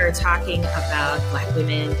today we are talking about Black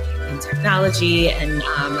women in technology, and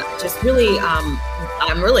just really,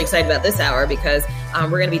 I'm really excited about this hour because we're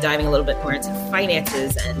going to be diving a little bit more into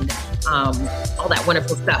finances and all that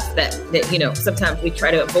wonderful stuff that sometimes we try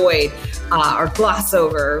to avoid or gloss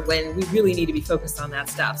over when we really need to be focused on that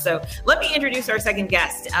stuff. So let me introduce our second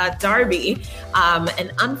guest. Darby,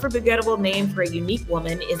 an unforgettable name for a unique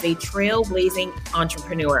woman, is a trailblazing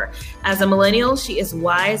entrepreneur. As a millennial, she is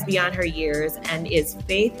wise beyond her years and is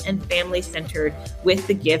faith and family centered with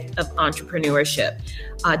the gift of entrepreneurship.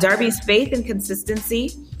 Darby's faith and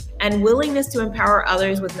consistency and willingness to empower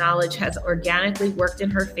others with knowledge has organically worked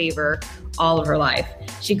in her favor all of her life.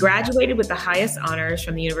 She graduated with the highest honors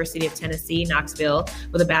from the University of Tennessee, Knoxville,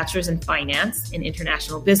 with a bachelor's in finance and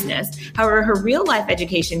international business. However, her real life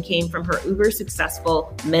education came from her uber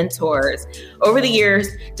successful mentors. Over the years,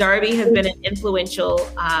 Darby has been influential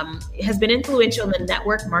in the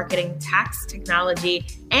network marketing, tax, technology,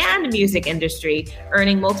 and music industry,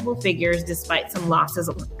 earning multiple figures despite some losses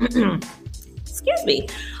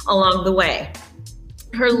along the way.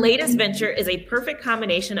 Her latest venture is a perfect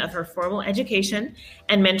combination of her formal education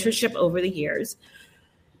and mentorship over the years.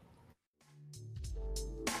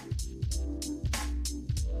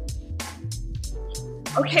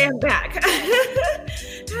 Okay, I'm back. I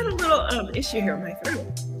had a little issue here with my throat.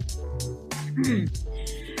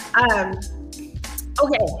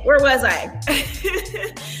 Okay, where was I?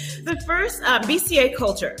 The first BCA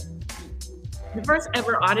culture. The first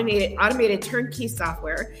ever automated turnkey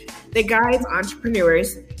software that guides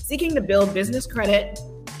entrepreneurs seeking to build business credit,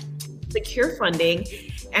 secure funding,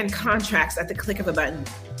 and contracts at the click of a button.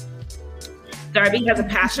 Darby has a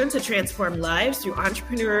passion to transform lives through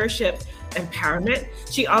entrepreneurship empowerment.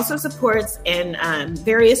 She also supports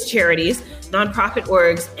various charities, nonprofit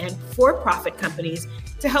orgs, and for-profit companies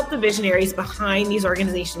to help the visionaries behind these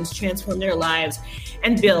organizations transform their lives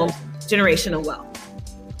and build generational wealth.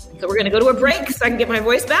 So we're going to go to a break so I can get my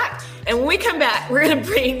voice back. And when we come back, we're going to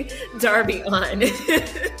bring Darby on.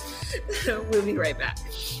 We'll be right back.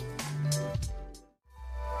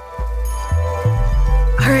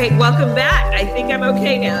 All right, welcome back. I think I'm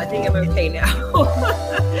okay now.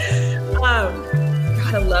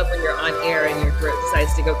 God, I love when you're on air and your throat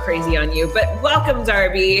decides to go crazy on you. But welcome,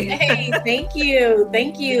 Darby. Hey, thank you.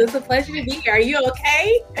 It's a pleasure to be here. Are you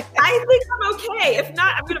okay? I think I'm okay. If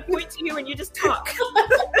not, I'm going to point to you and you just talk.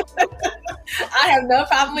 I have no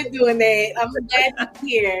problem with doing that. I'm glad to be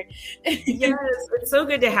here. Yes, it's so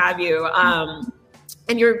good to have you.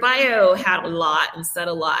 And your bio had a lot and said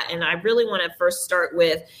a lot. And I really want to first start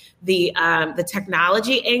with the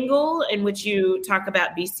technology angle in which you talk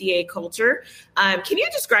about BCA culture. Can you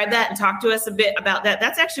describe that and talk to us a bit about that?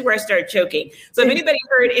 That's actually where I started choking. So if anybody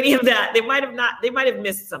heard any of that, they might have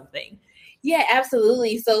missed something. Yeah,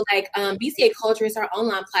 absolutely. So BCA Culture is our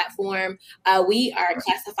online platform. We are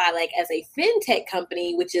classified as a fintech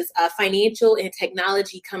company, which is financial and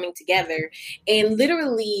technology coming together. And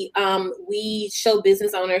literally, we show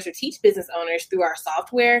business owners or teach business owners through our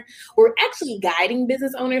software. We're actually guiding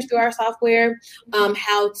business owners through our software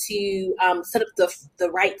how to set up the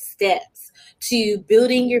right steps to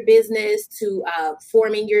building your business, to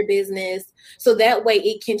forming your business, so that way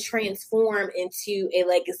it can transform into a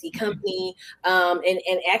legacy company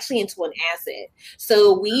and actually into an asset.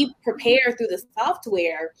 So we prepare through the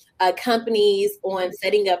software companies on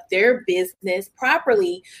setting up their business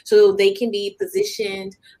properly so they can be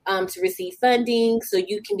positioned to receive funding, so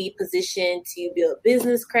you can be positioned to build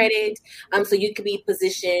business credit, so you can be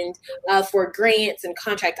positioned for grants and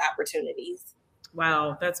contract opportunities.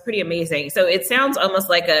 Wow, that's pretty amazing. So it sounds almost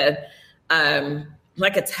like a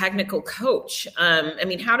technical coach. I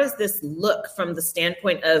mean, how does this look from the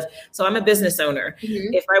standpoint of, so I'm a business owner.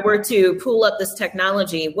 Mm-hmm. If I were to pull up this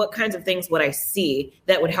technology, what kinds of things would I see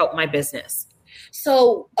that would help my business?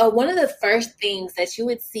 So one of the first things that you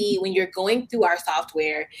would see when you're going through our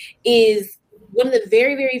software is one of the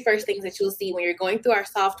very, very first things that you'll see when you're going through our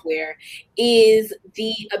software is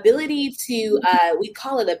the ability to, we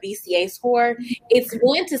call it a BCA score. It's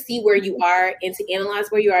one, to see where you are and to analyze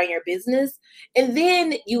where you are in your business. And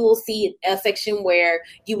then you will see a section where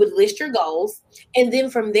you would list your goals. And then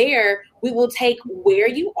from there, we will take where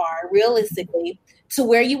you are realistically to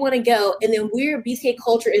where you want to go. And then where BCA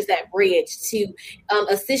Culture is that bridge to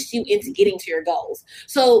assist you into getting to your goals.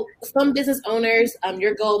 So some business owners,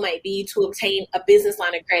 your goal might be to obtain a business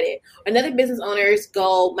line of credit. Another business owner's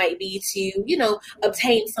goal might be to,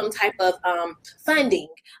 obtain some type of funding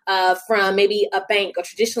from maybe a bank, a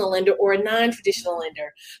traditional lender, or a non-traditional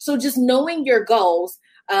lender. So just knowing your goals,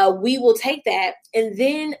 we will take that, and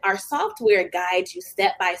then our software guides you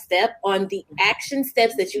step by step on the action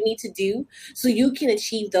steps that you need to do so you can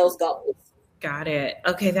achieve those goals. Got it.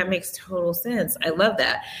 Okay, that makes total sense. I love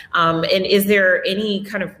that. And is there any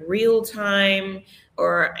kind of real time,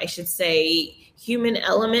 or I should say human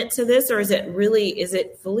element to this, or is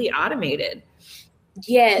it fully automated?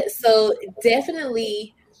 Yeah, so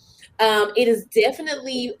definitely. It is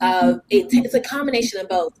definitely, it's a combination of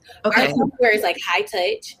both. Okay. Our software is high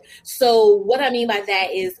touch. So what I mean by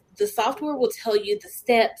that is the software will tell you the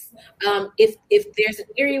steps. If there's an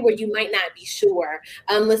area where you might not be sure,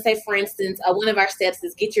 let's say, for instance, one of our steps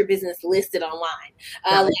is get your business listed online.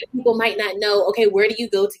 A lot of people might not know, okay, where do you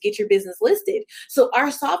go to get your business listed? So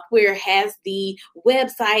our software has the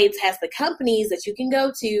websites, has the companies that you can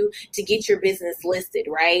go to get your business listed,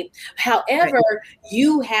 right? However,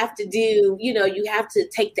 you have to do, you have to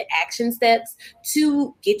take the action steps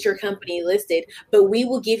to get your company listed, but we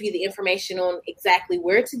will give you the information on exactly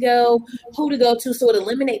where to go, who to go to, so it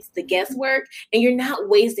eliminates the guesswork, and you're not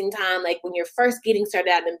wasting time when you're first getting started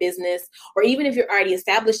out in business, or even if you're already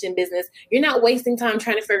established in business, you're not wasting time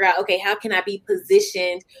trying to figure out, okay, how can I be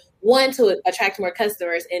positioned, one, to attract more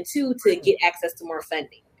customers, and two, to get access to more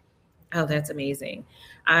funding. Oh, that's amazing.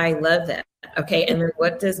 I love that. Okay, and then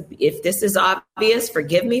if this is obvious,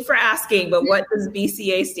 forgive me for asking, but what does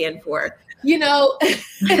BCA stand for? So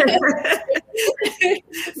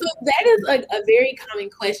that is a very common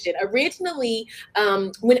question. Originally,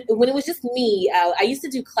 when it was just me, I used to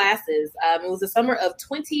do classes. It was the summer of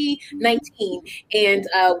 2019, and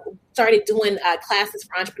started doing classes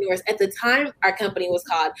for entrepreneurs. At the time, our company was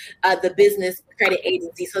called the Business Credit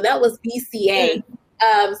Agency. So that was BCA.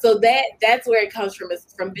 So that's where it comes from, is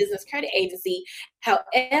from Business Credit Agency.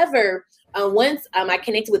 However, once I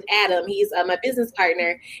connected with Adam, he's my business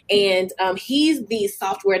partner, and he's the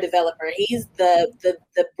software developer. He's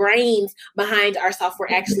the brains behind our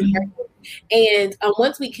software actually working. And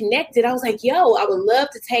once we connected, I was like, yo, I would love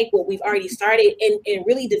to take what we've already started and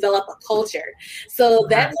really develop a culture. So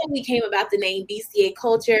that's when we came about the name BCA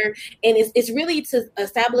Culture. And it's really to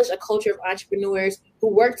establish a culture of entrepreneurs who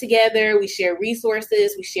work together. We share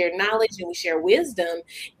resources, we share knowledge, and we share wisdom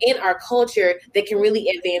in our culture that can really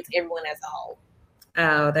advance everyone as a whole.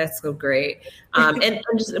 Oh, that's so great. And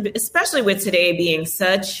just, especially with today being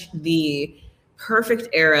such the perfect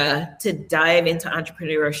era to dive into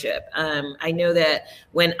entrepreneurship. I know that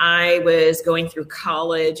when I was going through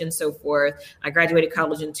college and so forth, I graduated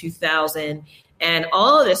college in 2000, and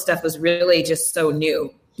all of this stuff was really just so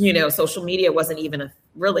new. Social media wasn't even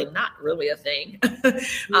not really a thing.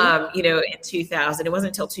 In 2000, it wasn't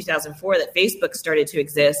until 2004 that Facebook started to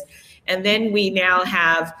exist. And then we now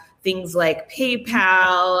have things like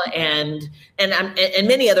PayPal and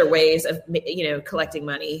many other ways of, collecting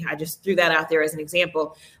money. I just threw that out there as an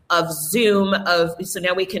example of Zoom, so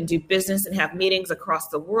now we can do business and have meetings across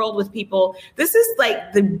the world with people. This is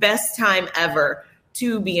like the best time ever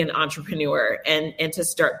to be an entrepreneur and to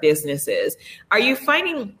start businesses. Are you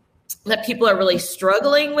finding that people are really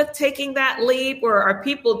struggling with taking that leap, or are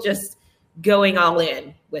people just going all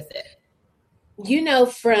in with it?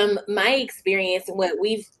 From my experience and what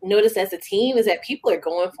we've noticed as a team is that people are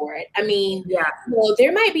going for it. I mean,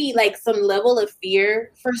 there might be like some level of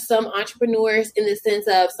fear for some entrepreneurs, in the sense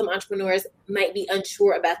of some entrepreneurs might be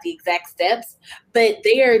unsure about the exact steps, but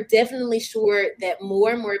they are definitely sure that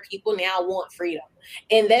more and more people now want freedom.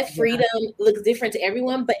 And that freedom looks different to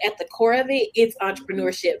everyone, but at the core of it, it's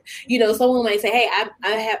entrepreneurship. Someone might say, hey,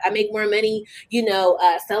 I make more money,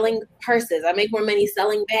 selling purses. I make more money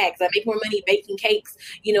selling bags. I make more money baking cakes.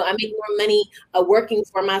 I make more money working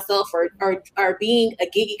for myself or being a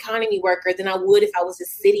gig economy worker than I would if I was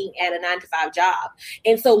just sitting at a 9-to-5 job.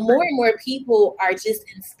 And so more and more people are just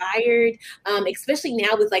inspired, especially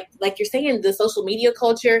now with like you're saying, the social media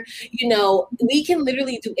culture. We can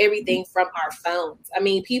literally do everything from our phone. I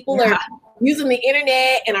mean, people are using the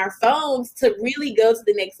internet and our phones to really go to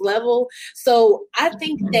the next level. So I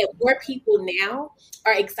think that more people now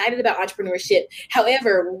are excited about entrepreneurship.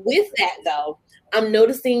 However, with that though, I'm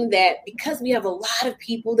noticing that because we have a lot of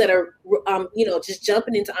people that are, just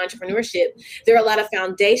jumping into entrepreneurship, there are a lot of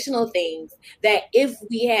foundational things that if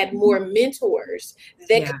we had more mentors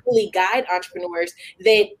that could really guide entrepreneurs,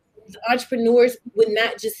 that entrepreneurs would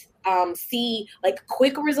not just see like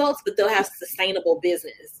quick results, but they'll have sustainable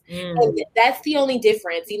business. And that's the only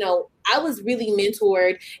difference. I was really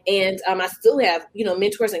mentored, and I still have,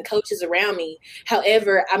 mentors and coaches around me.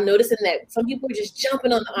 However, I'm noticing that some people are just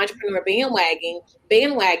jumping on the entrepreneur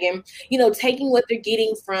bandwagon, taking what they're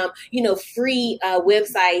getting from, free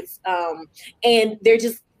websites, and they're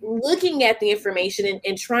just looking at the information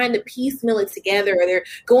and trying to piecemeal it together, or they're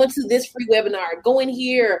going to this free webinar, going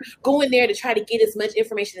here, going there to try to get as much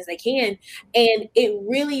information as they can. And it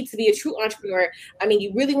really, to be a true entrepreneur, I mean,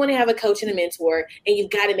 you really want to have a coach and a mentor, and you've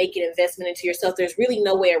got to make an investment into yourself. There's really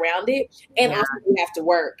no way around it. And also you have to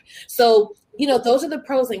work. So, those are the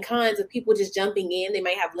pros and cons of people just jumping in. They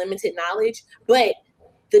might have limited knowledge, but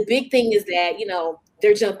the big thing is that,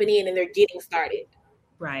 they're jumping in and they're getting started.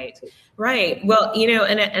 Right. Well,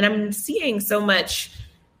 and I'm seeing so much,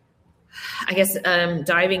 I guess,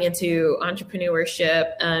 diving into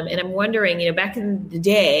entrepreneurship. And I'm wondering, back in the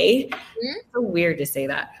day, it's so weird to say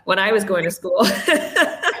that, when I was going to school,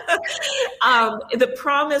 the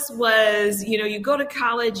promise was, you go to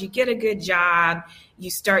college, you get a good job, you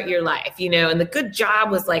start your life, and the good job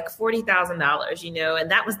was like $40,000, and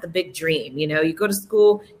that was the big dream. You go to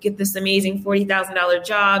school, get this amazing $40,000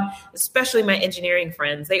 job, especially my engineering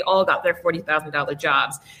friends, they all got their $40,000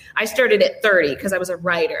 jobs. I started at 30 because I was a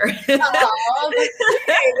writer. Oh, that's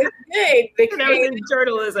great. I was in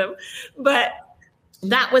journalism, but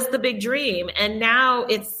that was the big dream. And now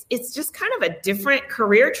it's just kind of a different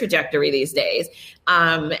career trajectory these days.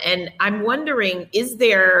 And I'm wondering, is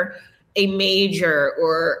there a major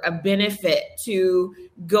or a benefit to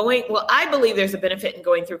going? Well, I believe there's a benefit in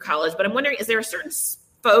going through college, but I'm wondering, is there a certain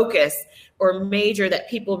focus or major that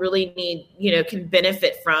people really need, can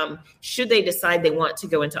benefit from, should they decide they want to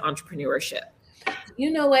go into entrepreneurship? You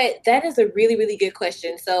know what? That is a really, really good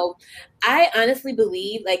question. So I honestly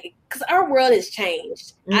believe, because our world has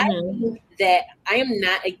changed. I think that I am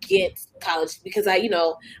not against college, because I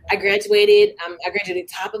graduated. I graduated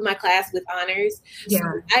top of my class with honors. Yeah. So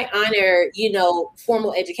I honor,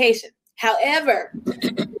 formal education. However,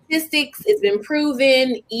 statistics, it's been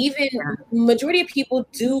proven, even majority of people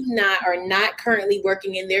are not currently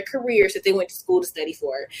working in their careers that they went to school to study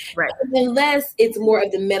for. Right. Unless it's more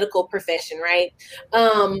of the medical profession, right?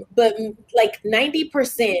 But like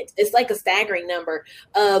 90%, it's like a staggering number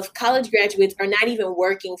of college graduates are not even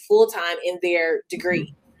working full time in their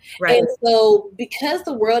degree. Right. And so because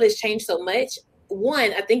the world has changed so much,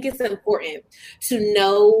 one, I think it's important to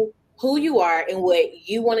know who you are and what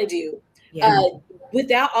you want to do. Yeah.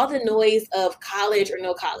 Without all the noise of college or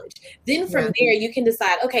no college. Then from there, you can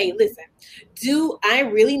decide, okay, listen, do I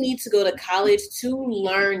really need to go to college to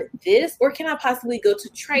learn this? Or can I possibly go to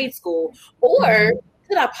trade school? Or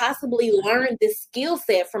could I possibly learn this skill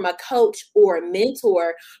set from a coach or a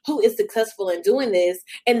mentor who is successful in doing this?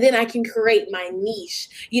 And then I can create my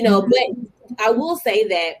niche, but I will say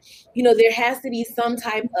that, there has to be some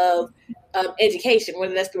type of education,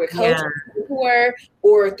 whether that's through a coach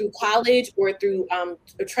or through college or through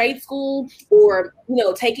a trade school or,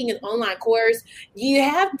 taking an online course. You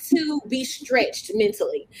have to be stretched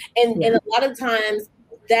mentally. And a lot of times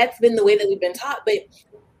that's been the way that we've been taught. But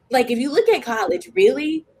like, if you look at college,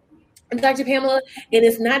 really, Dr. Pamela, and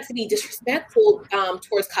it's not to be disrespectful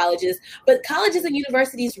towards colleges, but colleges and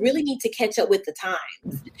universities really need to catch up with the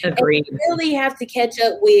times. Agreed. And really have to catch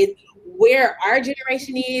up with where our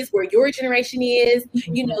generation is, where your generation is.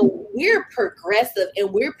 We're progressive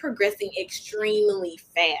and we're progressing extremely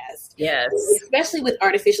fast. Yes. Especially with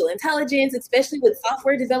artificial intelligence, especially with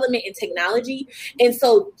software development and technology. And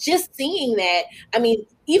so just seeing that,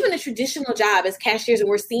 even a traditional job as cashiers, and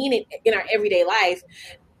we're seeing it in our everyday life,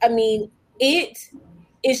 it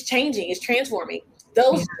is changing, it's transforming.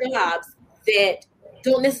 Those jobs that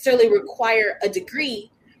don't necessarily require a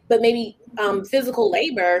degree, but maybe physical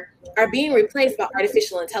labor, are being replaced by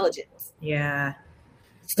artificial intelligence. Yeah.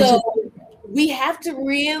 So we have to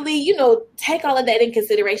really, take all of that in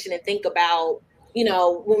consideration and think about,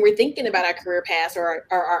 when we're thinking about our career paths or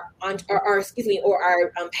our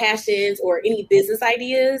passions or any business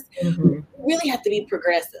ideas, we really have to be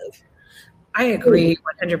progressive. I agree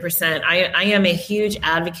 100%. I am a huge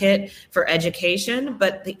advocate for education,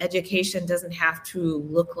 but the education doesn't have to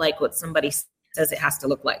look like what somebody says it has to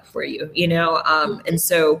look like for you, and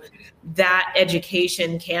so that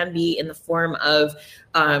education can be in the form of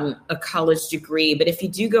a college degree. But if you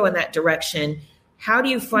do go in that direction, how do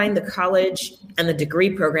you find the college and the degree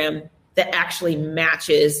program that actually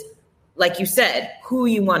matches, like you said, who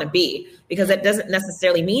you want to be? Because that doesn't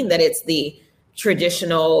necessarily mean that it's the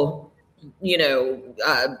traditional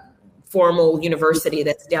formal university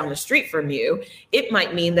that's down the street from you. It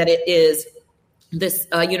might mean that it is this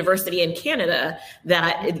university in Canada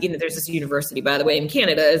that, there's this university, by the way, in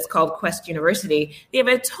Canada. It's called Quest University. They have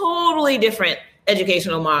a totally different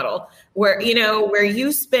educational model where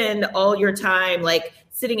you spend all your time like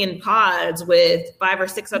sitting in pods with 5 or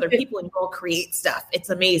 6 other people and you all create stuff. It's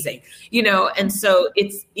amazing, and so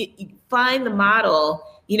you find the model,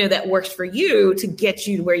 that works for you to get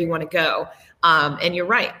you to where you want to go. And you're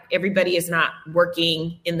right. Everybody is not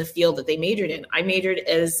working in the field that they majored in. I majored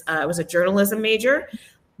I was a journalism major.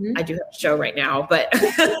 Mm-hmm. I do have a show right now, but I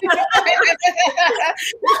was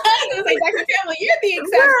like, Dr. Pamela, you're the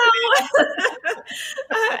exception.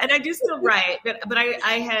 And I do still write, but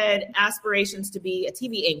I had aspirations to be a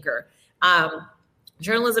TV anchor.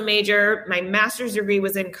 Journalism major. My master's degree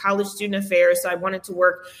was in college student affairs. So I wanted to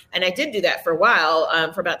work, and I did do that for a while.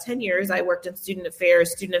 For about 10 years, I worked in student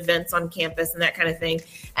affairs, student events on campus and that kind of thing.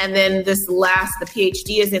 And then the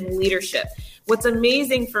PhD is in leadership. What's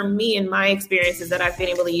amazing for me in my experience is that I've been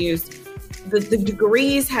able to use the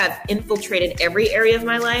degrees have infiltrated every area of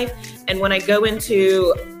my life. And when I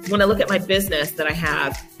look at my business that I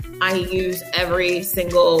have, I use every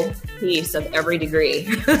single piece of every degree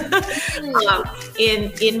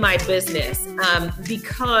in my business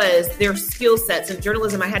because they're skill sets. In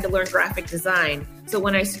journalism, I had to learn graphic design. So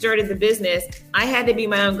when I started the business, I had to be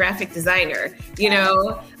my own graphic designer.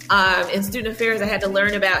 In student affairs, I had to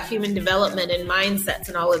learn about human development and mindsets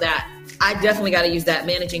and all of that. I definitely got to use that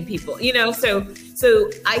managing people. So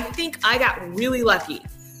I think I got really lucky,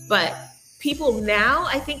 but people now,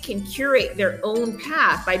 I think, can curate their own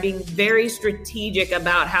path by being very strategic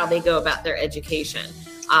about how they go about their education.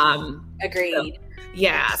 Agreed.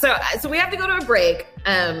 So we have to go to a break.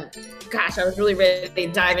 Gosh, I was really ready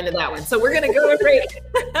to dive into that one. So we're going to go to a break.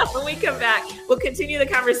 When we come back, we'll continue the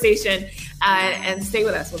conversation and stay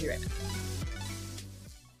with us. We'll be right back.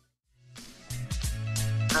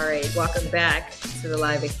 All right, welcome back to the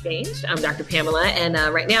Live Exchange. I'm Dr. Pamela, and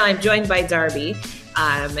right now I'm joined by Darby.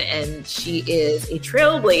 And she is a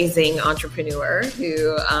trailblazing entrepreneur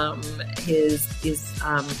who is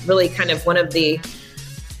really kind of one of the,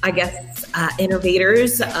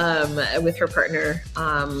 innovators with her partner,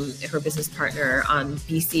 her business partner on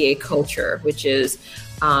BCA Culture, which is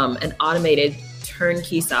an automated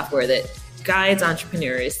turnkey software that guides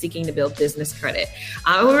entrepreneurs seeking to build business credit.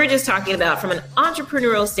 We were just talking about from an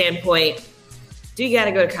entrepreneurial standpoint, do you got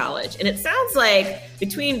to go to college? And it sounds like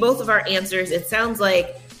between both of our answers, it sounds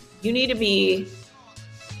like you need to be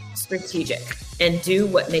strategic and do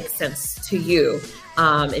what makes sense to you.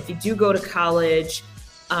 If you do go to college,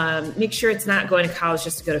 make sure it's not going to college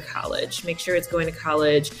just to go to college. Make sure it's going to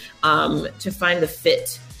college to find the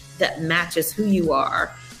fit that matches who you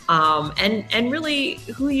are. and really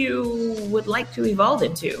who you would like to evolve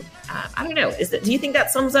into. I don't know. Do you think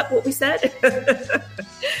that sums up what we said?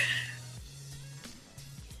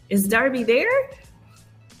 Is Darby there?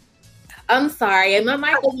 I'm sorry, and my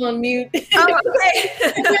mic was on mute. Oh, okay.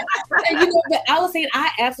 But I was saying I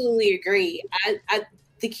absolutely agree.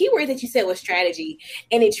 The key word that you said was strategy,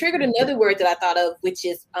 and it triggered another word that I thought of, which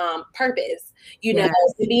is purpose.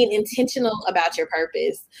 Being intentional about your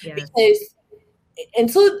purpose, because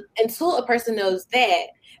until a person knows that,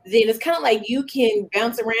 then it's kind of like you can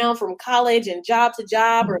bounce around from college and job to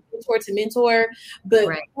job or mentor to mentor. But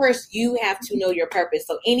first, you have to know your purpose.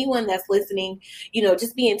 So anyone that's listening,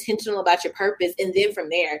 just be intentional about your purpose. And then from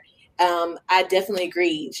there, I definitely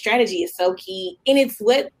agree. Strategy is so key. And it's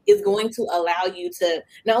what is going to allow you to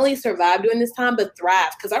not only survive during this time, but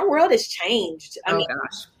thrive. Because our world has changed. I mean,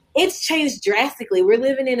 it's changed drastically. We're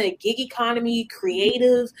living in a gig economy,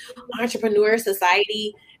 creative, entrepreneur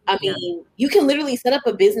society. I mean, you can literally set up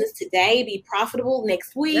a business today, be profitable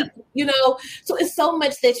next week, so it's so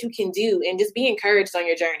much that you can do, and just be encouraged on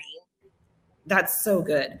your journey. That's so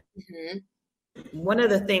good. Mm-hmm. One of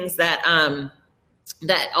the things that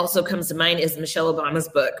also comes to mind is Michelle Obama's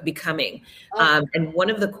book, Becoming. And one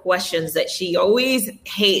of the questions that she always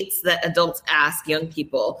hates that adults ask young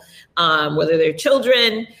people, whether they're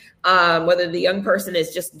children, whether the young person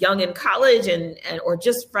is just young in college or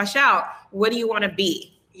just fresh out, what do you want to be?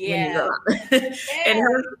 Yeah. And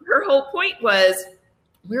her whole point was,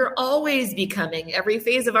 we're always becoming. Every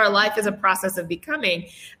phase of our life is a process of becoming.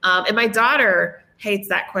 And my daughter hates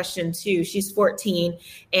that question too. She's 14,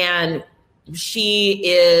 and she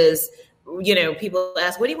is, people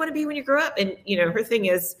ask, what do you want to be when you grow up? And, her thing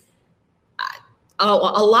is, a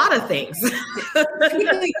lot of things.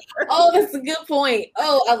 Oh, that's a good point.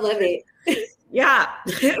 Oh, I love it. Yeah.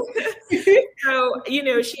 So,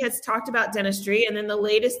 she has talked about dentistry. And then the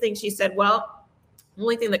latest thing she said, well, the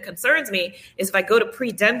only thing that concerns me is if I go to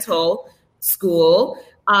pre-dental school,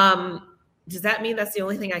 does that mean that's the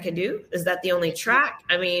only thing I can do? Is that the only track?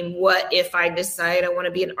 I mean, what if I decide I want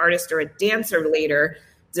to be an artist or a dancer later?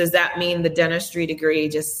 Does that mean the dentistry degree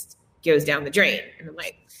just goes down the drain? And I'm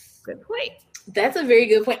like, good point. That's a very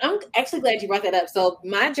good point. I'm actually glad you brought that up. So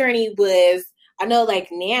my journey was, I know like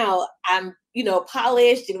now I'm,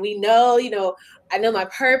 polished, and we know, I know my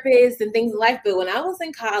purpose and things in life. But when I was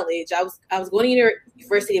in college, I was going to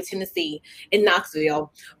University of Tennessee in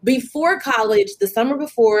Knoxville. Before college, the summer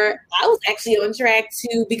before, I was actually on track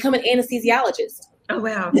to become an anesthesiologist. Oh,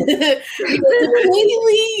 wow.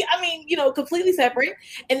 Completely separate.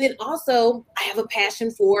 And then also I have a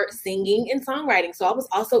passion for singing and songwriting. So I was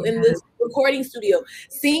also in this recording studio,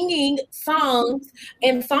 singing songs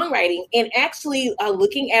and songwriting, and actually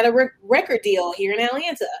looking at a record deal here in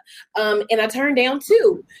Atlanta. And I turned down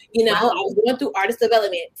two, I was going through artist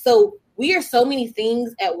development. So we are so many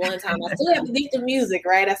things at one time. I still have the gift of music,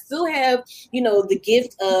 right? I still have, the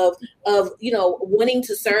gift of wanting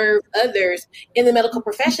to serve others in the medical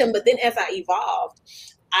profession. But then as I evolved,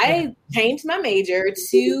 I changed my major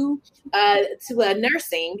to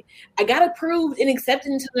nursing. I got approved and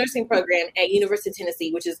accepted into the nursing program at University of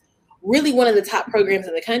Tennessee, which is really one of the top programs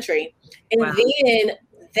in the country. And then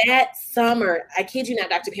that summer, I kid you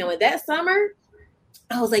not, Dr. Pamela, that summer,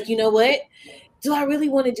 I was like, you know what? Do I really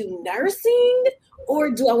want to do nursing, or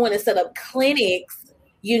do I want to set up clinics,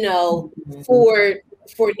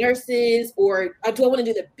 for nurses, or do I want to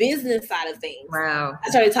do the business side of things? Wow. I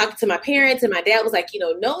started talking to my parents, and my dad was like,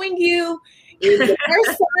 knowing you is the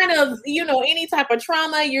first sign of, any type of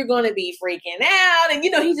trauma, you're going to be freaking out. And,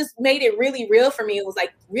 he just made it really real for me. It was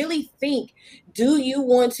like, really think, do you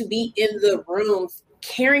want to be in the rooms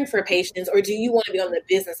caring for patients, or do you want to be on the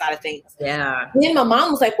business side of things? Yeah. And then my mom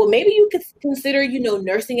was like, well, maybe you could consider,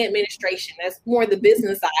 nursing administration. That's more the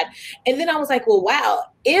business side. And then I was like, well, wow,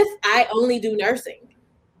 if I only do nursing,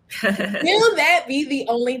 will that be the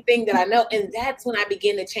only thing that I know? And that's when I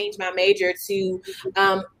began to change my major to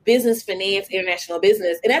business finance, international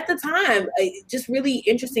business. And at the time, just really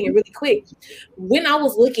interesting and really quick, when I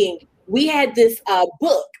was looking, we had this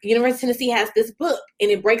book. University of Tennessee has this book, and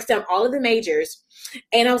it breaks down all of the majors.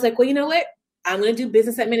 And I was like, well, you know what? I'm going to do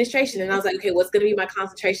business administration. And I was like, okay, what's going to be my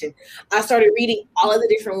concentration? I started reading all of the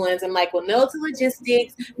different ones. I'm like, well, no to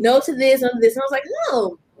logistics, no to this, no to this. And I was like,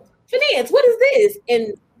 no, finance, what is this?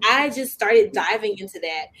 And I just started diving into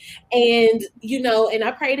that. And, and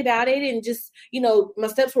I prayed about it, and just, my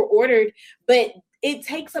steps were ordered. But it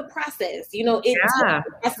takes a process, you know, it takes Yeah.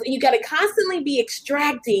 a process. You got to constantly be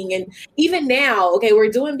extracting. And even now, okay,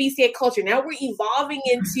 we're doing BCA culture. Now we're evolving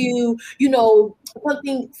into, you know,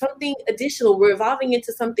 something additional. We're evolving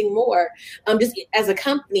into something more, just as a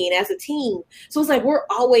company and as a team. So it's like, we're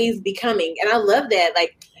always becoming. And I love that.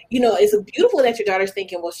 Like, you know, it's beautiful that your daughter's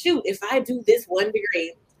thinking, well, shoot, if I do this one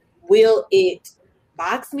degree, will it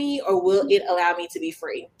box me or will it allow me to be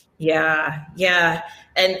free? Yeah. Yeah.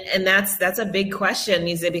 And that's a big question,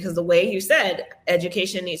 because the way you said,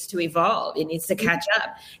 education needs to evolve. It needs to catch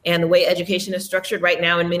up. And the way education is structured right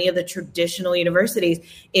now in many of the traditional universities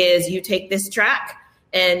is you take this track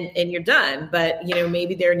and you're done. But, you know,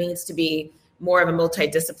 maybe there needs to be more of a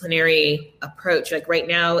multidisciplinary approach. Like right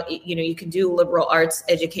now, you know, you can do liberal arts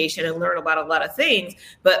education and learn about a lot of things,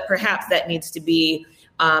 but perhaps that needs to be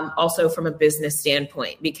also from a business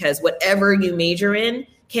standpoint, because whatever you major in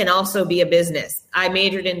can also be a business. I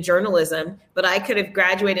majored in journalism, but I could have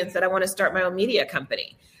graduated and said, I want to start my own media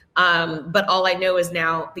company. But all I know is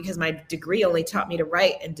now, because my degree only taught me to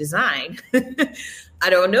write and design, I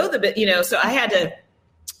don't know so I had to,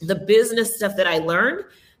 the business stuff that I learned,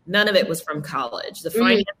 none of it was from college. The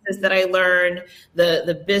finances that I learned,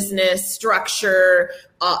 the business structure,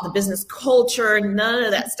 the business culture, none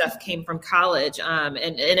of that stuff came from college. And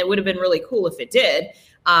it would have been really cool if it did.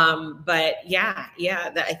 But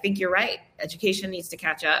I think you're right. Education needs to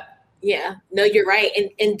catch up. Yeah, no, you're right.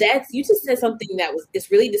 And that's, you just said something that it's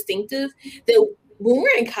really distinctive, that when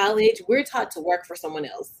we're in college, we're taught to work for someone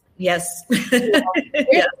else. Yes. There's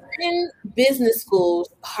certain business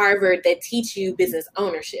schools, Harvard, that teach you business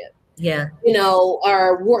ownership. Yeah. You know,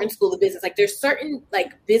 or Wharton School of Business. Like there's certain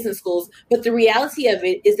like business schools, but the reality of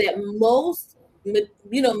it is that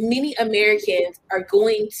many Americans are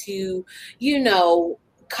going to, you know,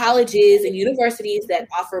 colleges and universities that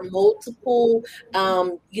offer multiple,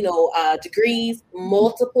 degrees,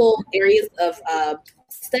 multiple areas of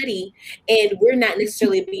study, and we're not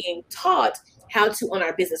necessarily being taught how to own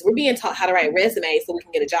our business. We're being taught how to write resumes so we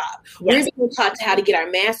can get a job. Yes. We're being taught how to get our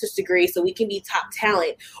master's degree so we can be top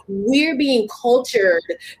talent. We're being cultured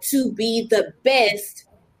to be the best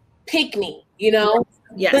pick me, you know?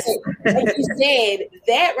 Yes. But like you said,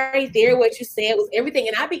 that right there, what you said was everything.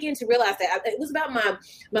 And I began to realize that it was about my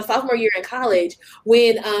sophomore year in college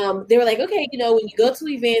when they were like, okay, you know, when you go to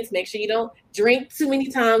events, make sure you don't drink too many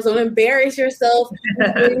times, don't embarrass yourself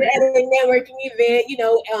when you're at a networking event, you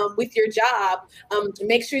know, with your job.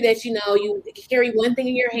 Make sure that, you know, you carry one thing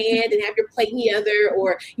in your hand and have your plate in the other,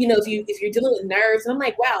 or, you know, if you're dealing with nerves. And I'm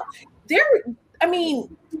like, wow,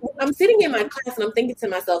 I'm sitting in my class and I'm thinking to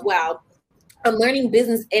myself, wow, I'm learning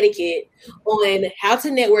business etiquette on how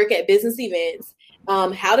to network at business events,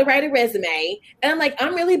 how to write a resume. And I'm like,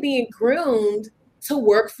 I'm really being groomed to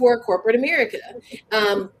work for corporate America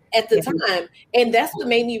at the time. And that's what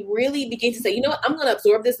made me really begin to say, you know what, I'm going to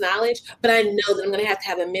absorb this knowledge, but I know that I'm going to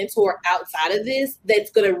have a mentor outside of this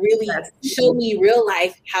that's going to really show me real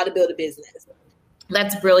life how to build a business.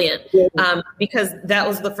 That's brilliant. Because that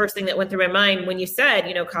was the first thing that went through my mind when you said,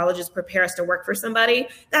 you know, colleges prepare us to work for somebody.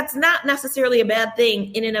 That's not necessarily a bad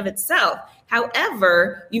thing in and of itself.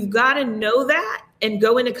 However, you've got to know that and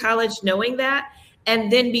go into college knowing that,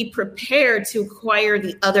 and then be prepared to acquire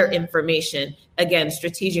the other information, again,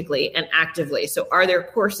 strategically and actively. So are there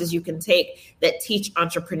courses you can take that teach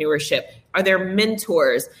entrepreneurship? Are there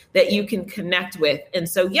mentors that you can connect with? And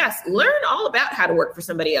so, yes, learn all about how to work for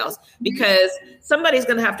somebody else, because somebody's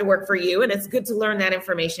going to have to work for you. And it's good to learn that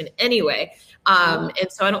information anyway.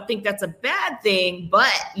 And so I don't think that's a bad thing,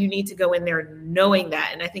 but you need to go in there knowing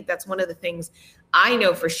that. And I think that's one of the things I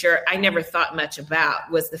know for sure I never thought much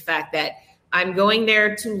about, was the fact that I'm going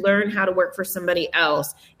there to learn how to work for somebody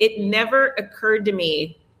else. It never occurred to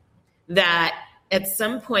me that at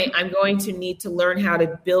some point I'm going to need to learn how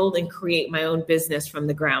to build and create my own business from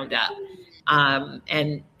the ground up.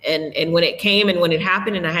 And when it came and when it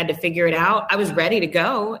happened and I had to figure it out, I was ready to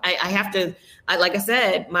go. Like I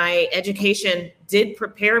said, my education did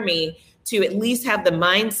prepare me to at least have the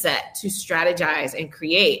mindset to strategize and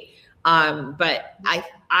create. But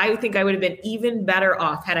I think I would have been even better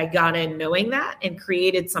off had I gone in knowing that and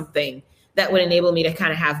created something that would enable me to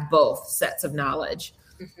kind of have both sets of knowledge.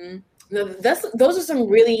 Mm-hmm. No, those are some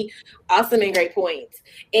really awesome and great points.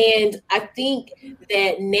 And I think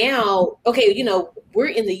that now, okay, you know, we're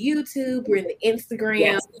in the YouTube, we're in the Instagram,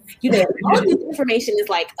 yes. You know, all this information is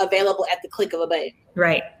like available at the click of a button.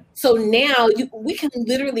 Right. So now we can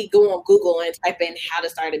literally go on Google and type in how to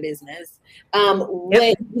start a business.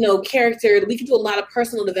 Character, we can do a lot of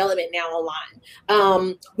personal development now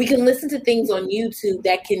online. We can listen to things on YouTube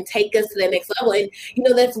that can take us to the next level. And, you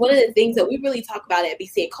know, that's one of the things that we really talk about at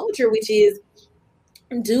BCA Culture, which is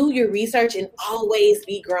do your research and always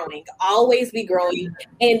be growing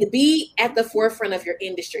and be at the forefront of your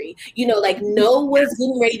industry. Like know what's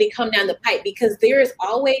getting ready to come down the pipe, because there is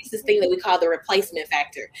always this thing that we call the replacement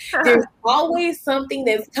factor. There's always something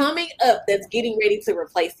that's coming up that's getting ready to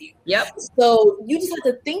replace you. Yep. So you just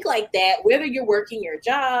have to think like that, whether you're working your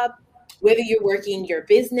job, whether you're working your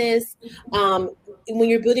business, when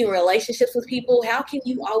you're building relationships with people, how can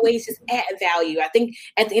you always just add value? I think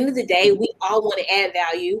at the end of the day, we all want to add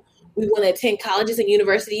value. We want to attend colleges and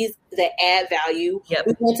universities that add value. Yep.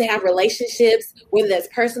 We want to have relationships, whether that's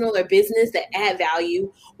personal or business, that add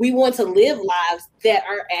value. We want to live lives that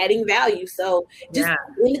are adding value. So just at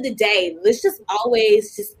the end of the day, let's just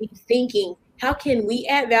always just be thinking, how can we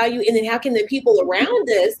add value? And then how can the people around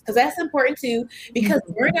us, because that's important too, because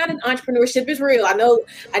burnout in entrepreneurship is real. I know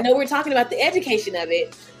we're talking about the education of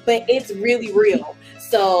it, but it's really real.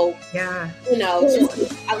 So, I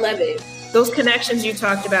love it. Those connections you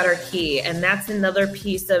talked about are key. And that's another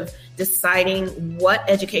piece of deciding what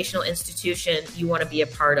educational institution you want to be a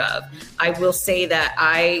part of. I will say that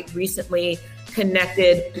I recently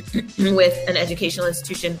connected with an educational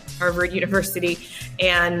institution, Harvard University,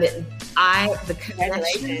 and the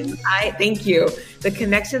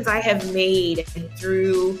connections I have made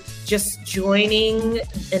through just joining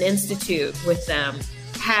an institute with them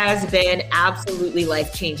has been absolutely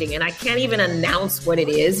life-changing. And I can't even announce what it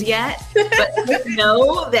is yet, but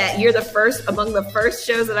know that you're among the first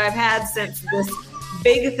shows that I've had since this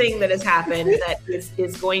big thing that has happened that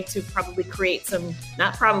is going to probably create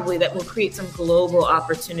that will create some global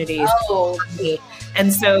opportunities for me.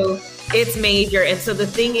 And so it's major. And so the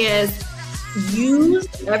thing is, use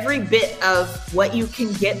every bit of what you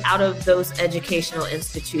can get out of those educational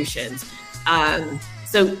institutions.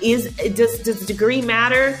 So does degree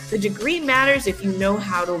matter? The degree matters if you know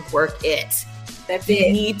how to work it. That's you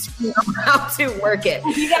it. need to know how to work it.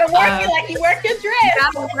 You gotta work it like you work your dress. You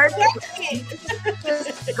gotta work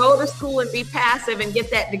it. Go to school and be passive and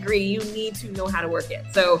get that degree. You need to know how to work it.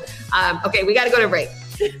 So, okay, we got to go to break.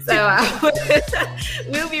 So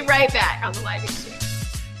we'll be right back on the Live Exchange.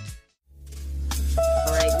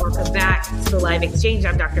 All right, welcome back to the Live Exchange.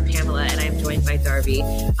 I'm Dr. Pamela, and I'm joined by Darby.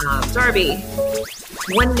 Darby,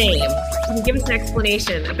 one name. Can you give us an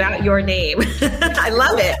explanation about your name? I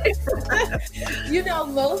love it.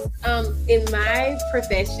 Most in my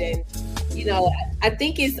profession, I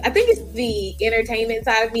think it's the entertainment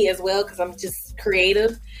side of me as well, because I'm just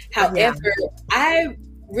creative. However, I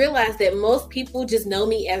realized that most people just know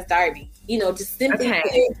me as Darby. Just simply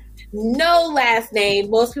no last name.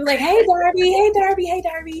 Most people are like, hey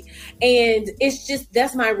Darby. And it's just,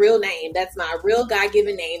 that's my real name. That's my real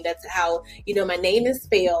God-given name. That's how, my name is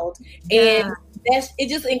spelled. And it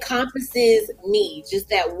just encompasses me, just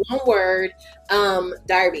that one word,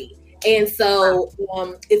 Darby. And so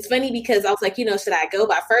it's funny because I was like, should I go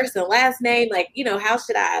by first and last name? Like, how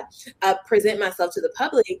should I present myself to the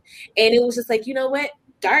public? And it was just like, you know what?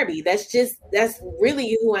 Darby, that's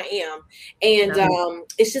really who I am. And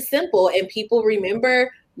it's just simple. And people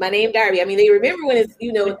remember my name, Darby. I mean, they remember when it's,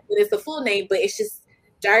 when it's the full name, but it's just,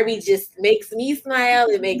 Darby just makes me smile.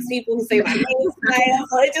 It makes people who say my name smile.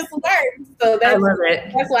 So it just works. So I love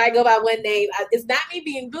it. That's why I go by one name. It's not me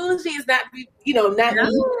being bougie. It's not, me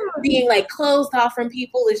being like closed off from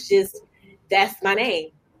people. It's just, that's my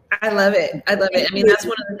name. I love it. I mean, that's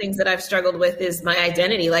one of the things that I've struggled with is my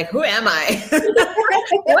identity. Like, who am I?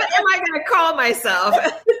 What am I going to call myself?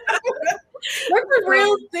 That's a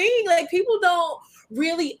real thing. Like, people don't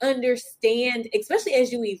really understand, especially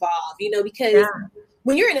as you evolve, because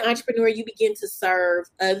when you're an entrepreneur, you begin to serve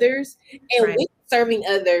others. And with serving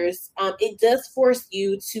others, it does force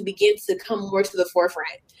you to begin to come more to the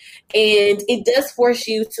forefront. And it does force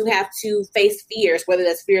you to have to face fears, whether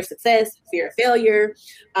that's fear of success, fear of failure,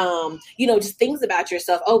 just things about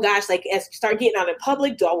yourself. Oh gosh, like as you start getting out in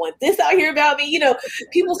public, do I want this out here about me?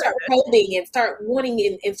 People start probing and start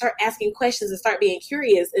wanting and start asking questions and start being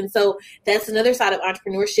curious. And so that's another side of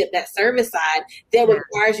entrepreneurship, that service side that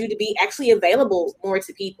requires you to be actually available more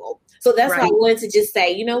to people. So that's why I wanted to just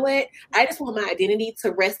say, you know what? I just want my identity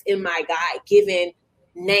to rest in my God-given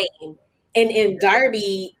name. And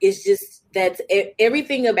Darby is just, that's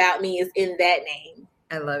everything about me is in that name.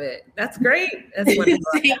 I love it. That's great. That's wonderful.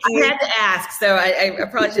 I had to ask, so I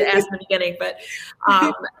probably should ask in the beginning,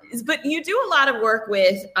 but you do a lot of work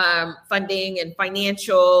with funding and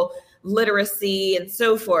financial literacy and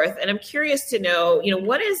so forth. And I'm curious to know,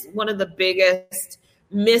 what is one of the biggest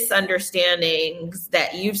misunderstandings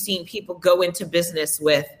that you've seen people go into business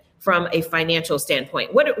with from a financial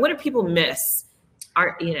standpoint? What do people miss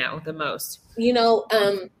the most?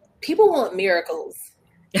 People want miracles.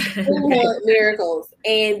 People want miracles.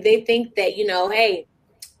 And they think that, hey,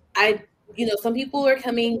 some people are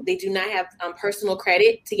coming, they do not have personal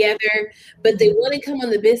credit together, but they want to come on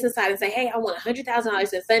the business side and say, hey, I want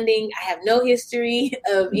 $100,000 in funding. I have no history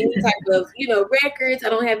of any type of, records. I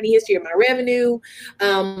don't have any history of my revenue.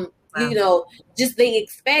 Wow. Just they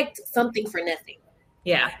expect something for nothing.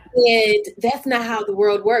 Yeah. And that's not how the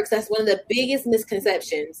world works. That's one of the biggest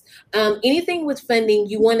misconceptions. Anything with funding,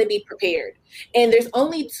 you want to be prepared. And there's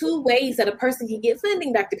only two ways that a person can get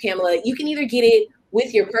funding, Dr. Pamela. You can either get it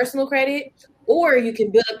with your personal credit, or you can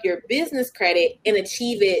build up your business credit and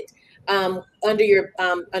achieve it under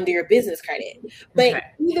your business credit. But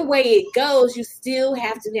either way it goes, you still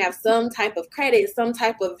have to have some type of credit, some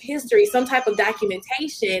type of history, some type of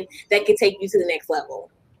documentation that can take you to the next level.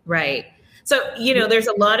 Right. So, there's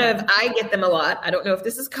I get them a lot. I don't know if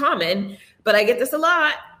this is common, but I get this a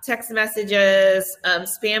lot. Text messages,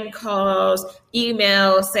 spam calls,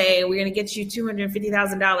 email saying, we're going to get you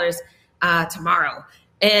 $250,000 tomorrow.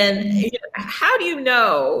 And how do you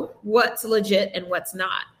know what's legit and what's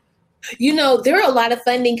not? There are a lot of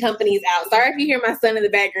funding companies out. Sorry if you hear my son in the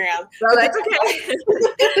background. Well, that's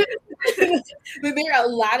okay. But there are a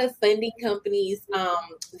lot of funding companies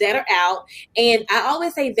that are out. And I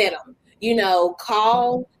always say vet them.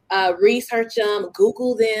 Call, research them,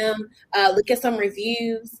 Google them, look at some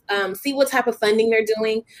reviews, see what type of funding they're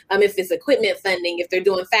doing. If it's equipment funding, if they're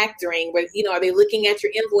doing factoring, where, are they looking at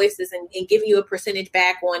your invoices and giving you a percentage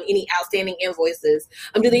back on any outstanding invoices?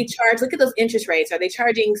 Do they charge, look at those interest rates. Are they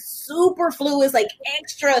charging superfluous, like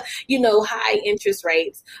extra, high interest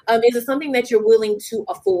rates? Is it something that you're willing to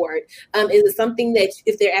afford? Is it something that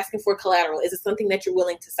if they're asking for collateral, is it something that you're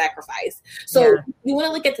willing to sacrifice? So you want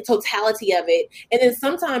to look at the totality of it. And then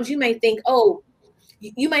sometimes you might think, oh,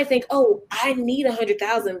 I need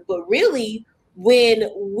 100,000, but really, when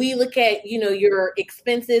we look at, your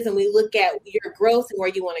expenses and we look at your growth and where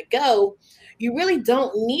you want to go, you really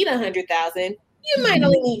don't need 100,000. You might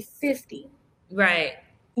only need 50. Right.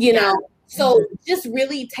 So just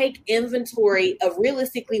really take inventory of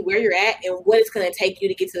realistically where you're at and what it's going to take you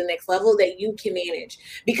to get to the next level that you can manage.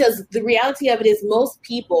 Because the reality of it is most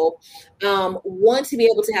people want to be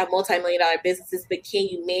able to have multi-million-dollar businesses, but can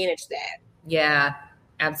you manage that? Yeah,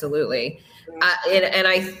 absolutely.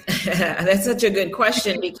 That's such a good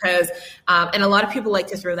question because, and a lot of people like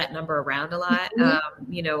to throw that number around a lot, a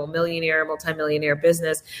millionaire, multimillionaire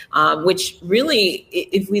business, which really,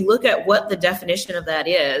 if we look at what the definition of that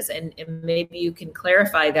is, and maybe you can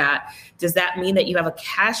clarify that, does that mean that you have a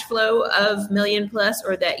cash flow of million plus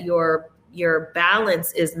or that your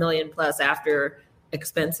balance is million plus after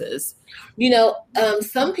expenses?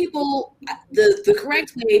 Some people, the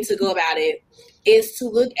correct way to go about it is to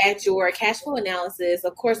look at your cash flow analysis.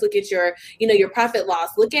 Of course, look at your profit loss.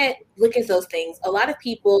 Look at those things. A lot of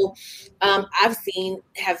people I've seen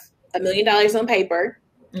have $1 million on paper,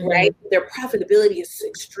 right? Their profitability is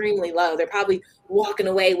extremely low. They're probably walking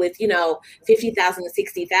away with, $50,000 to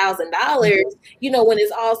 $60,000, when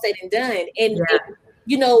it's all said and done. And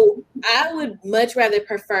I would much rather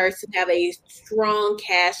prefer to have a strong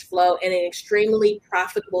cash flow and an extremely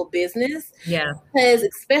profitable business. Yeah. Because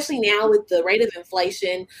especially now with the rate of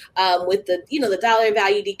inflation, with the dollar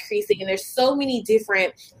value decreasing, and there's so many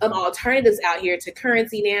different alternatives out here to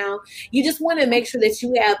currency now, you just want to make sure that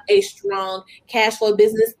you have a strong cash flow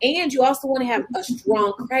business, and you also want to have a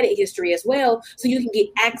strong credit history as well, so you can get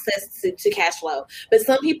access to cash flow. But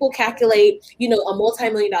some people calculate, a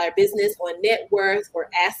multi-million-dollar business on net worth or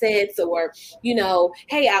assets, or,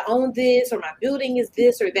 hey, I own this, or my building is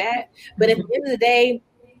this or that. But at the end of the day,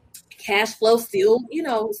 cash flow still works.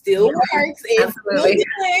 It's still good.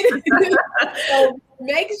 So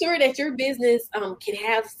make sure that your business can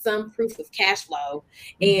have some proof of cash flow,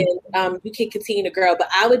 and you can continue to grow. But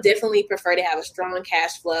I would definitely prefer to have a strong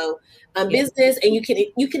cash flow business, and you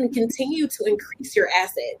can continue to increase your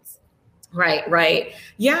assets. Right.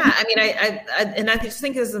 Yeah. I mean, I just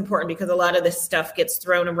think this is important because a lot of this stuff gets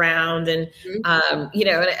thrown around and,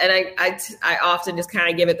 I often just kind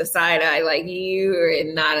of give it the side eye, like, you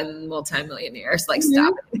are not a multimillionaire. It's like,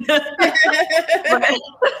 stop it.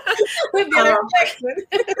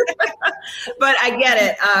 But I get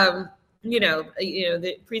it.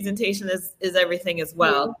 The presentation is everything as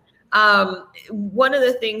well. One of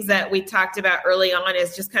the things that we talked about early on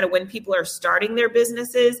is just kind of when people are starting their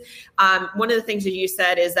businesses. One of the things that you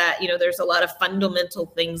said is that, there's a lot of fundamental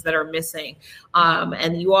things that are missing.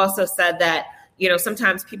 And you also said that,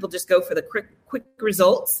 sometimes people just go for the quick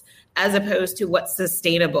results as opposed to what's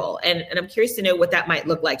sustainable. And I'm curious to know what that might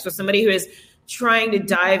look like. So somebody who is trying to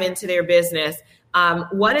dive into their business,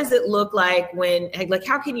 What does it look like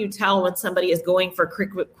how can you tell when somebody is going for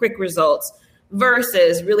quick results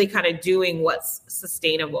versus really kind of doing what's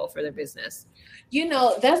sustainable for their business?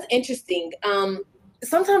 That's interesting.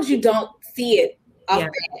 Sometimes you don't see it off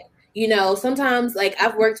bat. Sometimes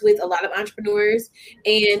I've worked with a lot of entrepreneurs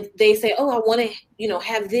and they say, oh, I want to,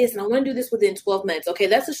 have this and I want to do this within 12 months. Okay.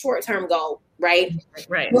 That's a short-term goal, right?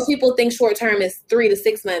 Right. Most people think short-term is 3 to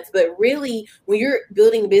 6 months, but really when you're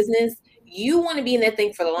building a business, you want to be in that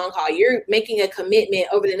thing for the long haul. You're making a commitment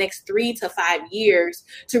over the next 3 to 5 years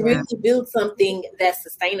to really build something that's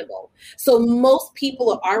sustainable. So most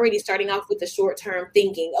people are already starting off with the short-term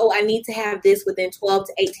thinking, oh, I need to have this within 12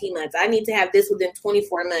 to 18 months. I need to have this within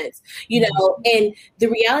 24 months, and the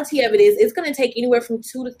reality of it is it's going to take anywhere from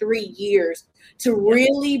 2 to 3 years to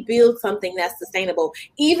really build something that's sustainable.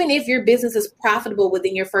 Even if your business is profitable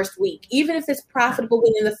within your first week, even if it's profitable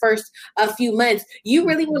within the first few months, you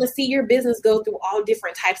really want to see your business go through all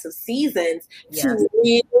different types of seasons to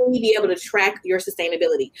really be able to track your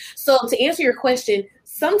sustainability. So to answer your question,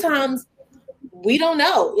 sometimes we don't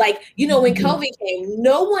know. When COVID came,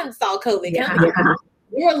 no one saw COVID coming.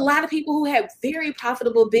 There were a lot of people who had very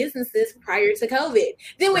profitable businesses prior to COVID.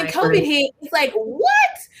 Then when COVID hit, it's like, what?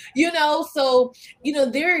 So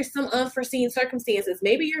there are some unforeseen circumstances.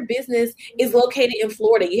 Maybe your business is located in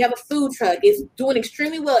Florida. You have a food truck. It's doing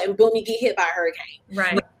extremely well, and boom, you get hit by a hurricane.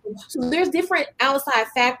 Right. So there's different outside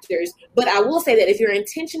factors. But I will say that if your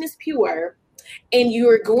intention is pure and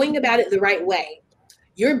you're going about it the right way,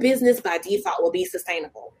 your business by default will be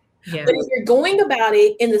sustainable. Yeah. But if you're going about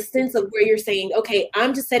it in the sense of where you're saying, okay,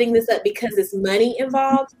 I'm just setting this up because there's money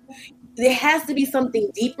involved, there has to be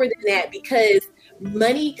something deeper than that because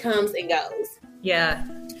money comes and goes. Yeah,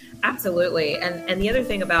 absolutely. And the other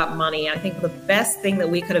thing about money, I think the best thing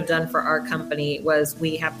that we could have done for our company was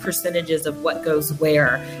we have percentages of what goes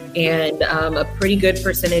where. And a pretty good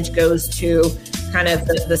percentage goes to kind of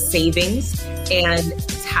the savings and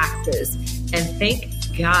taxes. And thank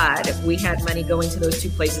God we had money going to those two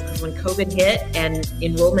places because when COVID hit and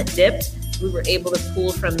enrollment dipped, we were able to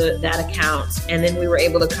pull from that account and then we were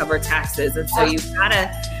able to cover taxes. And so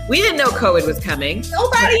we didn't know COVID was coming.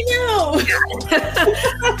 Nobody knew.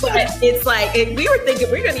 But it's we were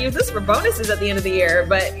thinking we're going to use this for bonuses at the end of the year,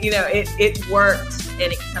 but it worked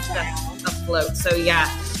and it kept us afloat. So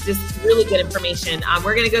just really good information.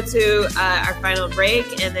 We're going to go to our final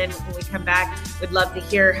break, and then when we come back, we'd love to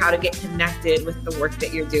hear how to get connected with the work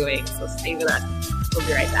that you're doing. So stay with us. We'll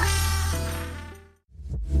be right back.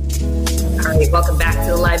 All right, welcome back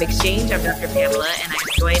to the Live Exchange. I'm Dr. Pamela, and I'm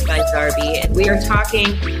joined by Darby, and we are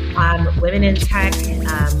talking women in tech and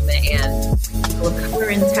people of color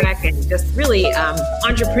in tech, and just really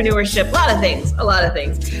entrepreneurship, a lot of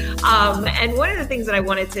things. And one of the things that I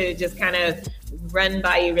wanted to just kind of run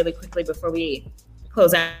by you really quickly before we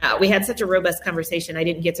close out. We had such a robust conversation. I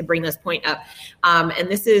didn't get to bring this point up. And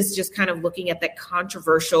this is just kind of looking at that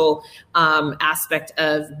controversial aspect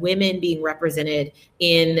of women being represented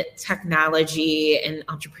in technology and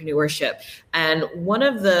entrepreneurship. And one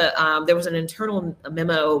of there was an internal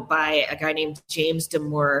memo by a guy named James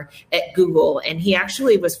Damore at Google, and he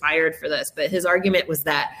actually was fired for this. But his argument was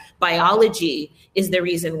that biology is the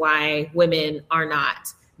reason why women are not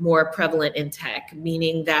more prevalent in tech,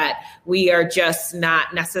 meaning that we are just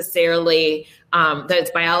not necessarily, that it's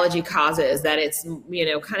biology causes, that it's,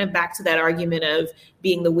 kind of back to that argument of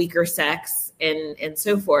being the weaker sex and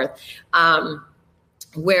so forth.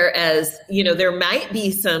 Whereas, there might be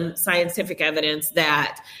some scientific evidence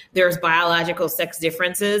that there's biological sex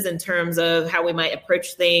differences in terms of how we might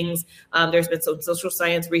approach things. There's been some social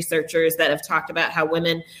science researchers that have talked about how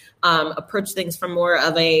women approach things from more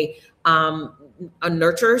of a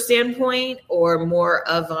nurture standpoint, or more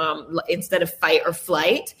of instead of fight or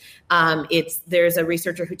flight. There's a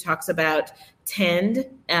researcher who talks about mend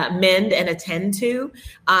and attend to.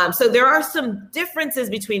 So there are some differences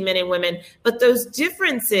between men and women, but those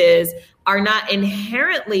differences are not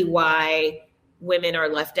inherently why women are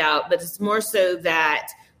left out, but it's more so that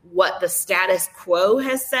what the status quo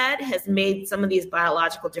has said has made some of these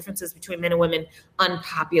biological differences between men and women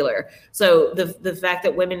unpopular. So the fact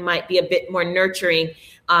that women might be a bit more nurturing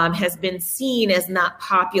has been seen as not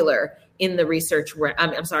popular in the research.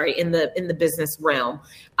 In the business realm.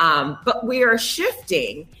 But we are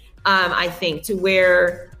shifting, I think, to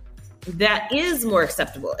where that is more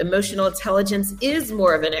acceptable. Emotional intelligence is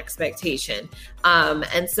more of an expectation.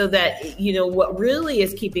 And so that, what really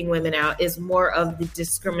is keeping women out is more of the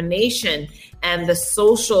discrimination and the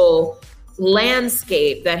social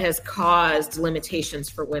landscape that has caused limitations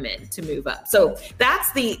for women to move up. So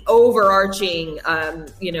that's the overarching,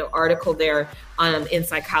 article there in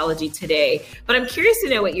Psychology Today. But I'm curious to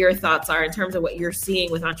know what your thoughts are in terms of what you're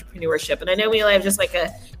seeing with entrepreneurship. And I know we only have just like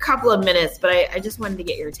a couple of minutes, but I just wanted to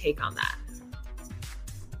get your take on that.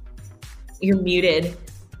 You're muted.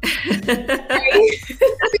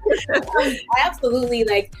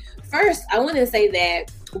 Absolutely. First, I want to say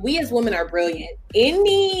that we as women are brilliant.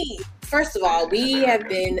 First of all, we have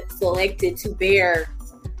been selected to bear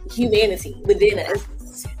humanity within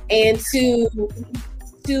us and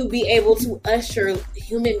to be able to usher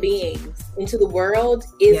human beings into the world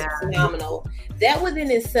is phenomenal. That within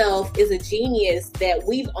itself is a genius that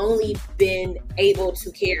we've only been able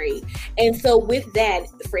to carry. And so with that,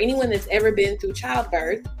 for anyone that's ever been through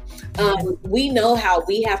childbirth, we know how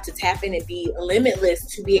we have to tap in and be limitless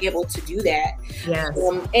to be able to do that. Yes.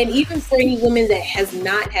 And even for any woman that has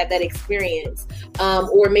not had that experience,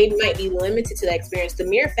 or maybe might be limited to that experience, the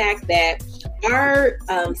mere fact that our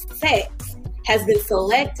sex has been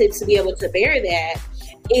selected to be able to bear that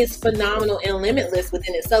is phenomenal and limitless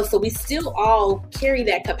within itself. So we still all carry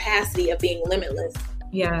that capacity of being limitless.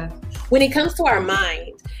 Yeah. When it comes to our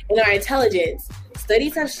mind and our intelligence,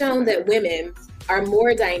 studies have shown that women are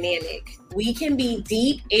more dynamic. We can be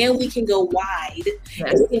deep and we can go wide.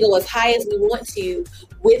 Yes. And we can go as high as we want to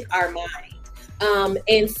with our mind.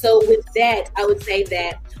 And so with that, I would say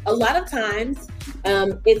that a lot of times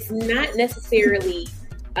it's not necessarily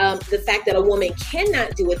the fact that a woman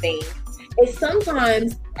cannot do a thing. It's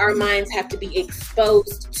sometimes our minds have to be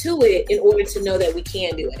exposed to it in order to know that we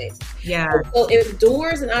can do it. Yeah. So if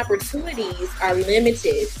doors and opportunities are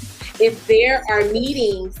limited, if there are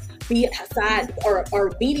meetings outside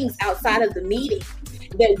or meetings outside of the meeting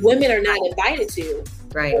that women are not invited to,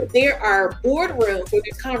 right? If there are boardrooms where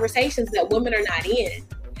there's conversations that women are not in,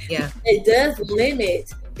 it does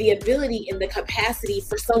limit the ability and the capacity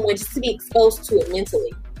for someone just to be exposed to it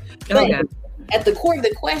mentally. But at the core of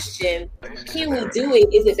the question, can we do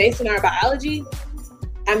it? Is it based on our biology?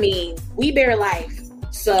 I mean, we bear life.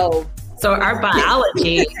 So our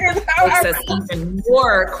biology makes us even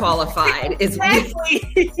more qualified. Exactly.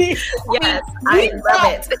 Yes, I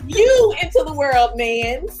love it. You into the world,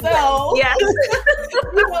 man. So yes.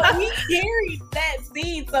 We carry that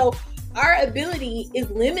seed. So our ability is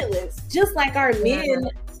limitless, just like our men.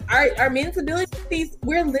 Our men's abilities,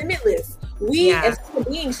 we're limitless. We as human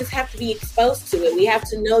beings just have to be exposed to it. We have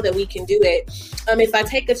to know that we can do it. If I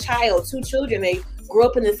take a child, 2 children, they grew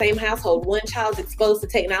up in the same household. One child's exposed to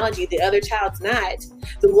technology, the other child's not.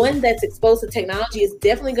 The one that's exposed to technology is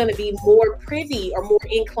definitely going to be more privy or more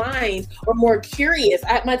inclined or more curious.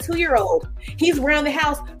 My 2-year-old, he's around the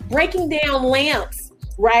house breaking down lamps,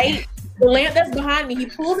 right? The lamp that's behind me, he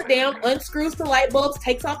pulls it down, unscrews the light bulbs,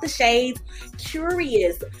 takes off the shades,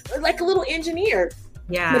 curious, like a little engineer.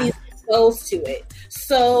 Yeah. But he's exposed to it.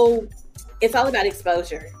 So it's all about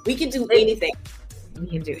exposure. We can do anything. We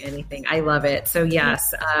can do anything. I love it. So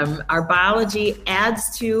yes, our biology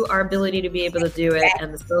adds to our ability to be able to do it.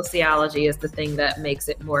 And the sociology is the thing that makes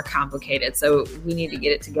it more complicated. So we need to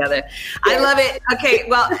get it together. I love it. Okay.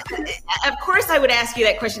 Well, of course I would ask you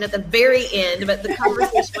that question at the very end, but the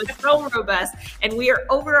conversation was so robust and we are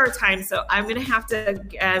over our time. So I'm going to have to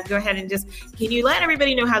go ahead and can you let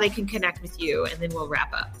everybody know how they can connect with you? And then we'll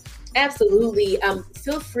wrap up. Absolutely.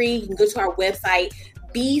 Feel free. You can go to our website,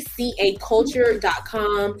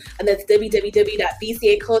 bcaculture.com, and that's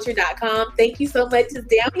www.bcaculture.com. Thank you so much. It's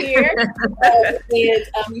down here. And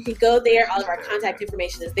you can go there. All of our contact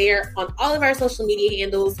information is there. On all of our social media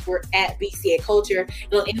handles, we're at BCA Culture.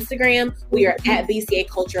 And on Instagram, we are at BCA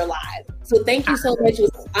Culture Live. So thank you so much. It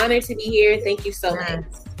was an honor to be here. Thank you so much.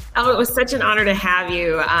 Oh, it was such an honor to have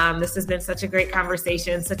you. This has been such a great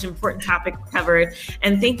conversation, such an important topic covered.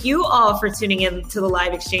 And thank you all for tuning in to the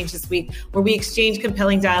live exchange this week, where we exchange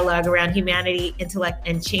compelling dialogue around humanity, intellect,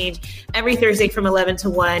 and change every Thursday from 11 to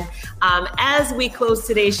 1. As we close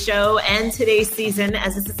today's show and today's season,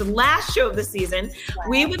 as this is the last show of the season,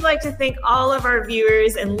 we would like to thank all of our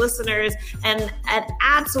viewers and listeners and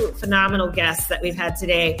absolute phenomenal guests that we've had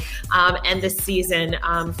today and this season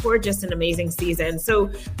for just an amazing season.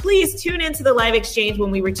 So please tune into the live exchange when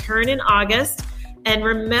we return in August. And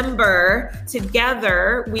remember,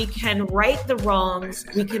 together we can right the wrongs,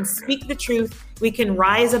 we can speak the truth, we can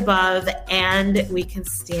rise above, and we can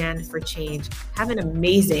stand for change. Have an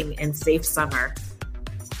amazing and safe summer.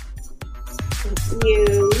 Thank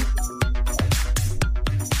you.